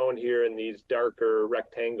are shown here in these darker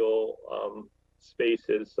rectangle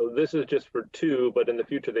spaces. So this is just for 2, but in the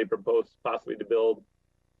future they propose possibly to build,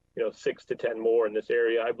 6 to 10 more in this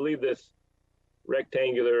area. I believe this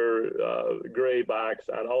rectangular gray box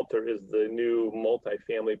on Alter is the new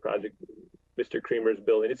multifamily project Mr. Creamer's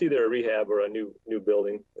building. It's either a rehab or a new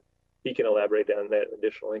building. He can elaborate on that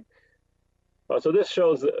additionally. So this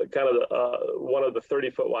shows kind of one of the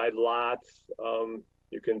 30-foot wide lots.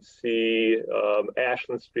 You can see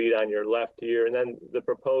Ashland Street on your left here, and then the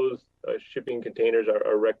proposed shipping containers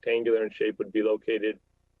are rectangular in shape, would be located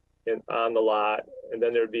on the lot, and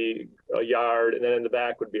then there'd be a yard, and then in the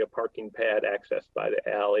back would be a parking pad accessed by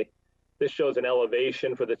the alley. This shows an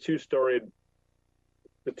elevation for the 2-story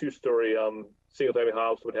single-family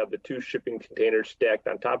house would have the 2 shipping containers stacked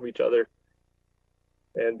on top of each other,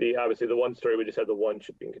 and obviously the 1-story would just have the 1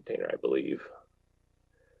 shipping container, I believe.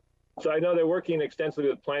 So I know they're working extensively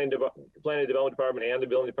with planning and development department and the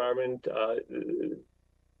building department.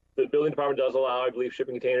 The building department does allow, I believe,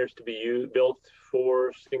 shipping containers to be built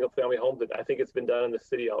for single-family homes. I think it's been done in the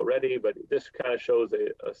city already, but this kind of shows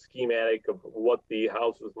a schematic of what the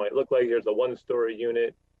houses might look like. Here's a 1-story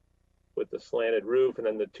unit with the slanted roof, and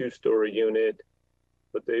then the 2-story unit.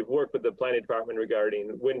 But they've worked with the planning department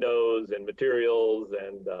regarding windows and materials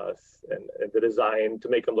and the design to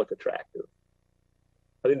make them look attractive.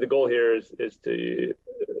 I think the goal here is to,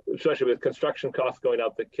 especially with construction costs going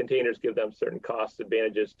up, the containers give them certain cost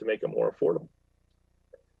advantages to make them more affordable.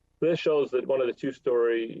 This shows that one of the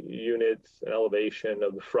 2-story units, an elevation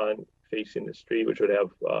of the front facing the street, which would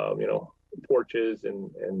have, porches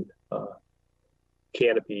and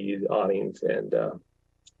canopies, awnings, and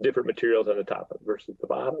different materials on the top versus the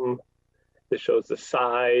bottom. This shows the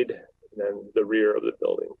side and then the rear of the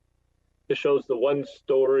building. This shows the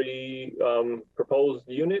 1-story proposed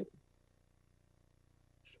unit.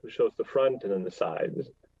 It shows the front and then the side.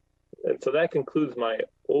 And so that concludes my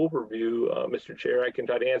overview, Mr. Chair. I can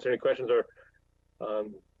try to answer any questions or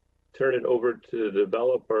turn it over to the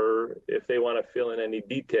developer if they want to fill in any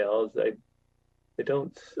details. I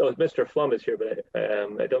don't. Oh, Mr. Flum is here, but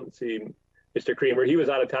I don't see Mr. Creamer. He was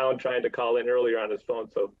out of town trying to call in earlier on his phone,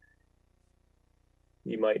 so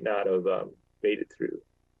he might not have made it through.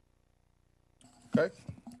 Okay.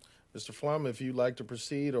 Mr. Flum, if you'd like to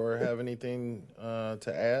proceed or have anything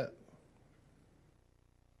to add.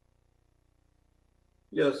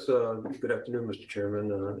 Yes, good afternoon, Mr.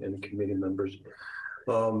 Chairman and committee members.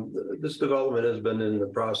 This development has been in the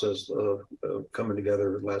process of coming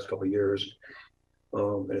together the last couple of years,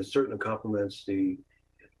 and it certainly complements the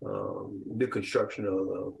new construction of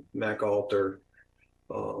the MacAlter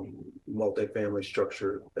multifamily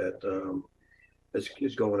structure that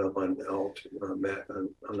is going up on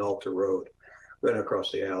Alter Road, right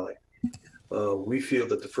across the alley. We feel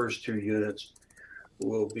that the first 2 units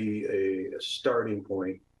will be a starting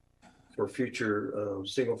point for future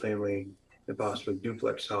single-family and possibly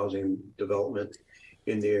duplex housing development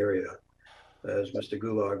in the area. As Mr.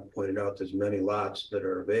 Gulag pointed out, there's many lots that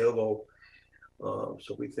are available,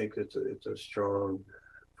 so we think it's a strong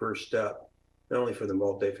first step, not only for the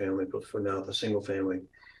multifamily, but for now the single-family,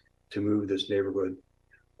 to move this neighborhood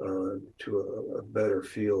to a better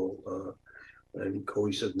feel and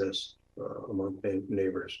cohesiveness among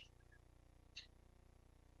neighbors.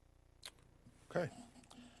 Okay.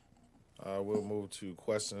 We'll move to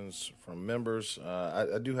questions from members.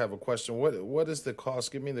 I do have a question. What is the cost?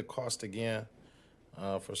 Give me the cost again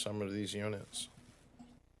for some of these units.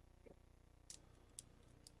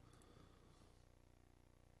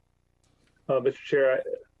 Mr. Chair,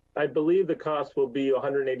 I believe the cost will be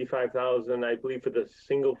 $185,000. I believe for the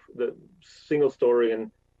single story and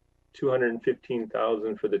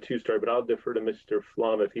 $215,000 for the 2-story. But I'll defer to Mr.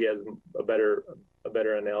 Flum if he has a better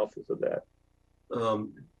analysis of that.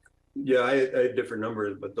 Yeah, I had different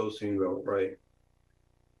numbers, but those seem about right.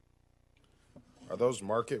 Are those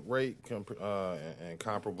market rate and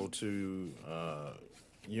comparable to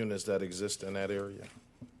units that exist in that area?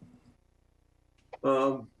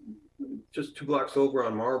 Just 2 blocks over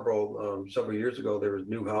on Marlboro, several years ago, there was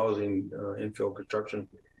new housing infill construction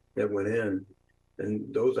that went in,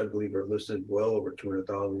 and those I believe are listed well over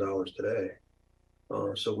 $200,000 today.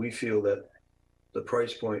 So we feel that the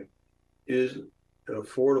price point is an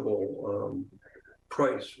affordable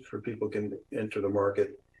price for people can enter the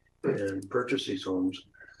market and purchase these homes.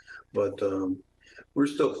 But we're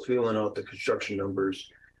still feeling out the construction numbers,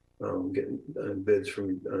 getting bids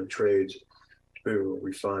from trades to be able to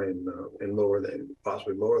refine and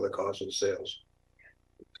possibly lower the cost of the sales.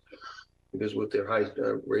 Because with their high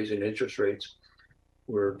raising interest rates,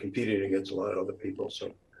 we're competing against a lot of other people.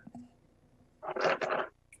 So,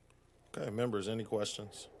 okay, members, any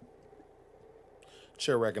questions?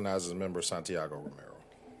 Chair recognizes member Santiago Romero.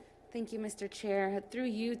 Thank you, Mr. Chair. Through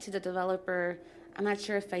you to the developer, I'm not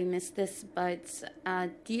sure if I missed this, but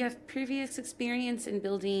do you have previous experience in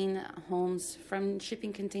building homes from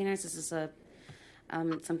shipping containers? Is this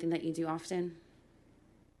something that you do often?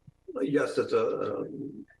 Yes, that's a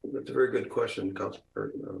very good question, Council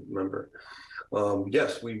member.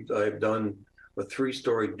 Yes, I've done a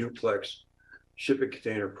 3-story duplex shipping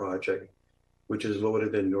container project, which is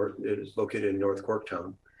located in North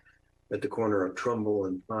Corktown, at the corner of Trumbull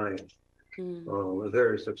and Pine. A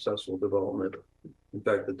very successful development. In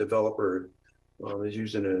fact, the developer is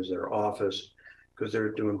using it as their office because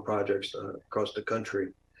they're doing projects across the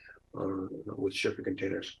country with shipping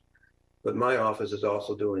containers. But my office is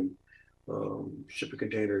also doing shipping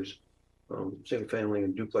containers, single family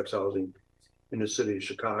and duplex housing in the city of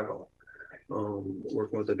Chicago.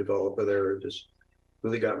 Working with the developer there, just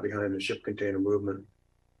really got behind the ship container movement.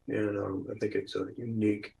 And I think it's a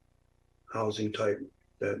unique housing type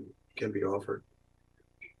that can be offered.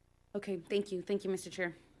 Okay, thank you. Thank you, Mr.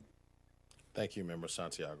 Chair. Thank you, Member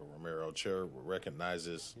Santiago Romero. Chair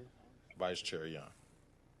recognizes Vice Chair Young.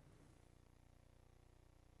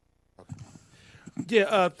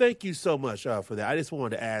 Yeah, thank you so much for that. I just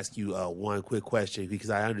wanted to ask you one quick question because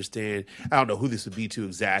I understand, I don't know who this would be to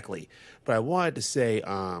exactly, but I wanted to say,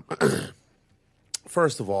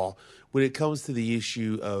 first of all, when it comes to the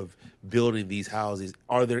issue of building these houses,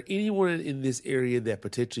 are there anyone in this area that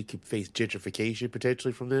potentially could face gentrification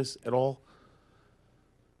potentially from this at all?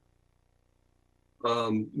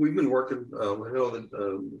 We've been working, I know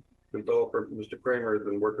that developer, Mr. Kramer, has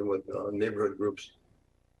been working with neighborhood groups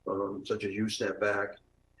such as You Snap Back,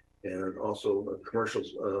 and also a commercial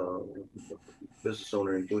business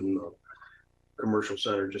owner, including the commercial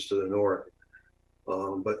center just to the north.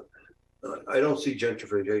 But I don't see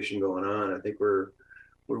gentrification going on. I think we're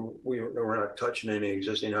not touching any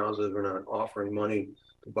existing houses. We're not offering money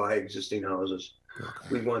to buy existing houses. Okay.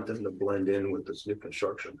 We want them to blend in with this new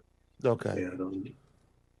construction. Okay. And,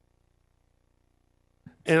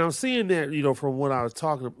 And I'm seeing that, from what I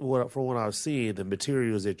was seeing, the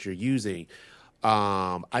materials that you're using.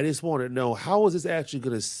 I just want to know, how is this actually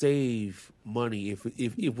going to save money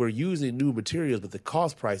if we're using new materials, but the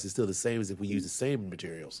cost price is still the same as if we use the same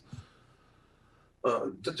materials?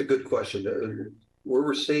 That's a good question. Where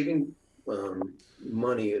we're saving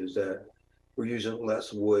money is that we're using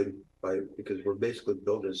less wood because we're basically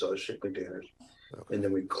building ship containers, and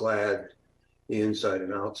then we clad the inside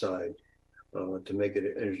and outside to make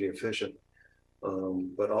it energy efficient.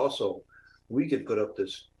 But also, we could put up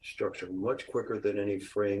this structure much quicker than any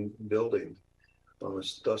frame building.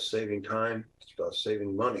 It's thus saving time, it's thus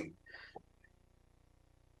saving money.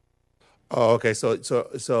 Oh, okay.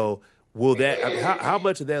 So will that? How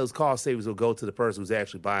much of those cost savings will go to the person who's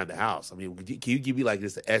actually buying the house? I mean, can you give me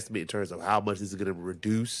just an estimate in terms of how much this is going to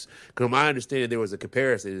reduce? Because my understanding, there was a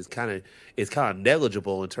comparison. It's kind of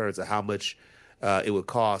negligible in terms of how much it would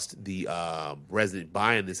cost the resident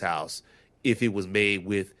buying this house if it was made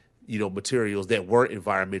with materials that weren't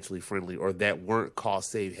environmentally friendly or that weren't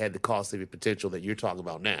had the cost saving potential that you're talking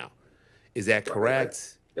about now. Is that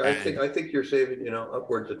correct? Yeah, I think you're saving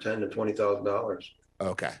upwards of $10,000 to $20,000.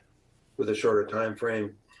 Okay. With a shorter time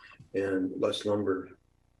frame and less lumber.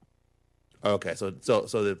 Okay, so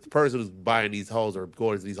the person who's buying these homes or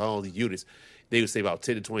going to these homes, these units, they would save about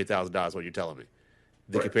 $10,000 to $20,000. What you're telling me,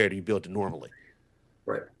 compared to you built it normally.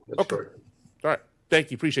 Right. That's correct. All right.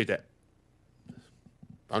 Thank you. Appreciate that.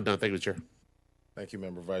 I'm done. Thank you, Chair. Thank you,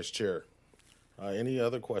 Member Vice Chair. Any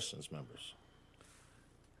other questions, members?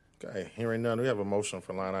 Okay, hearing none, we have a motion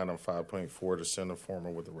for line item 5.4 to send a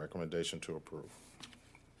formal with a recommendation to approve.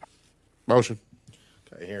 Motion.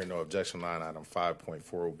 Okay, hearing no objection, line item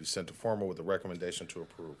 5.4 will be sent to formal with a recommendation to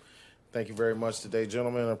approve. Thank you very much today,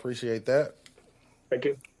 gentlemen. I appreciate that. Thank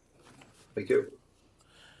you. Thank you.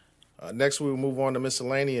 Next, we will move on to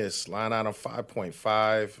miscellaneous. Line item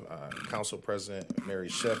 5.5, Council President Mary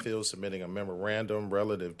Sheffield submitting a memorandum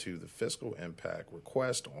relative to the fiscal impact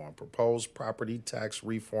request on proposed property tax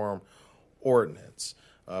reform ordinance.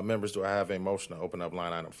 Members, do I have a motion to open up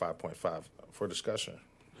line item 5.5 for discussion?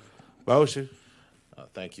 Motion.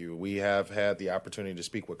 Thank you. We have had the opportunity to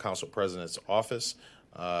speak with Council President's office,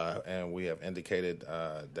 and we have indicated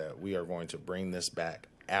that we are going to bring this back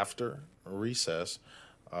after recess.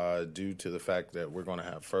 Due to the fact that we're going to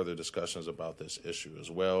have further discussions about this issue as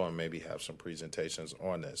well and maybe have some presentations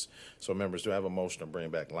on this. So, members, do I have a motion to bring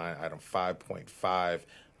back line item 5.5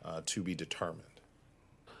 to be determined?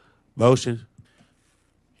 Motion.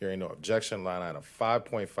 Hearing no objection, line item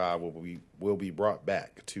 5.5 will be brought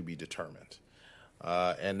back to be determined.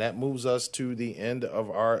 And that moves us to the end of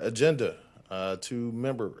our agenda, to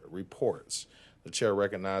member reports. The chair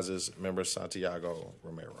recognizes Member Santiago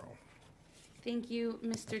Romero. Thank you,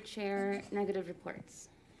 Mr. Chair. Negative reports.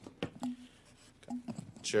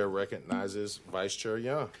 Chair recognizes Vice Chair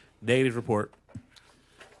Young. Negative report.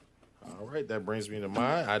 All right, that brings me to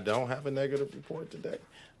mine. I don't have a negative report today,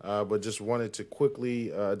 but just wanted to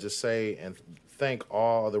quickly just say and thank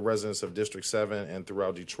all the residents of District 7 and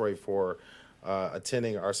throughout Detroit for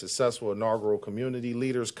attending our successful inaugural Community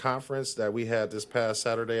Leaders Conference that we had this past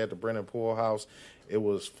Saturday at the Brennan Pool House. It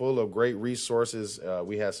was full of great resources.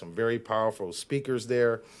 We had some very powerful speakers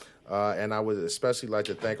there. And I would especially like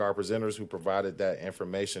to thank our presenters who provided that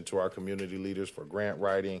information to our community leaders for grant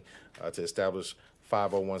writing to establish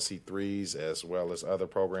 501c3s as well as other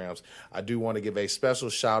programs. I do want to give a special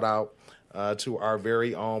shout out to our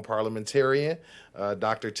very own parliamentarian,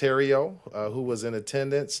 Dr. Terrio, who was in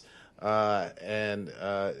attendance and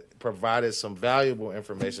provided some valuable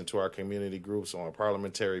information to our community groups on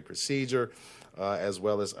parliamentary procedure, as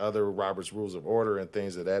well as other Robert's Rules of Order and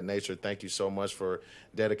things of that nature. Thank you so much for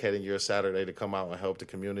dedicating your Saturday to come out and help the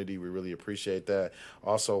community. We really appreciate that.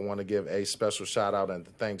 Also want to give a special shout out and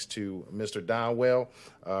thanks to Mr. Donwell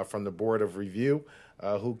from the Board of Review,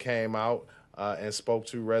 who came out and spoke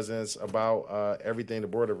to residents about everything the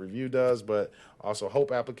Board of Review does, but also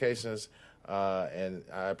HOPE applications. And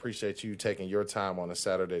I appreciate you taking your time on a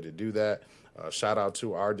Saturday to do that. Shout out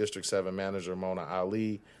to our District 7 manager, Mona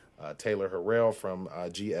Ali, Taylor Harrell from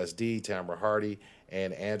GSD, Tamara Hardy,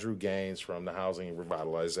 and Andrew Gaines from the Housing and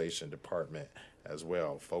Revitalization Department as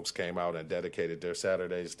well. Folks came out and dedicated their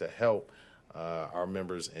Saturdays to help our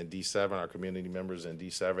members in D7, our community members in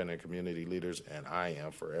D7 and community leaders, and I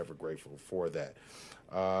am forever grateful for that.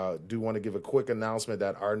 Do want to give a quick announcement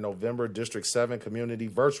that our November District 7 community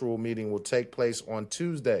virtual meeting will take place on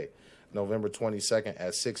Tuesday, November 22nd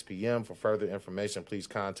at 6 p.m. For further information, please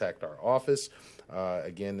contact our office.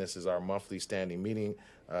 Again, this is our monthly standing meeting.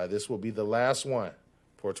 This will be the last one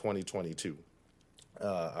for 2022,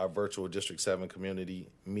 our virtual District 7 community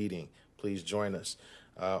meeting. Please join us.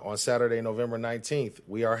 On Saturday, November 19th,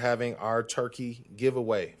 we are having our turkey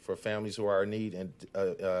giveaway for families who are in need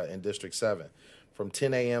in District 7. From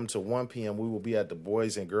 10 a.m. to 1 p.m., we will be at the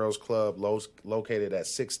Boys and Girls Club located at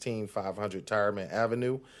 16500 Tireman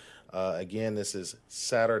Avenue. Again, this is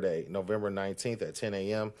Saturday, November 19th at 10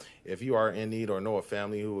 a.m. If you are in need or know a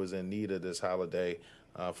family who is in need of this holiday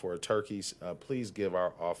for turkeys, please give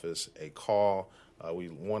our office a call. We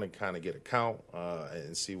want to kind of get a count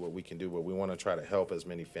and see what we can do, but we want to try to help as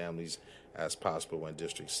many families as possible in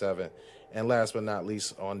District 7. And last but not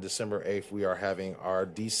least, on December 8th, we are having our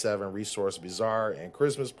D7 Resource Bazaar and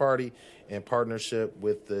Christmas Party in partnership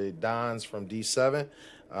with the Dons from D7.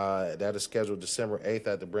 That is scheduled December 8th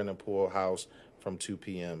at the Brennan Poole House from 2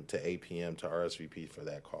 p.m. to 8 p.m. To RSVP for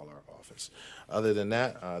that, call our office. Other than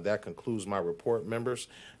that, that concludes my report, members.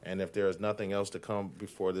 And if there is nothing else to come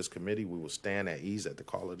before this committee, we will stand at ease at the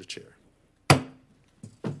call of the chair.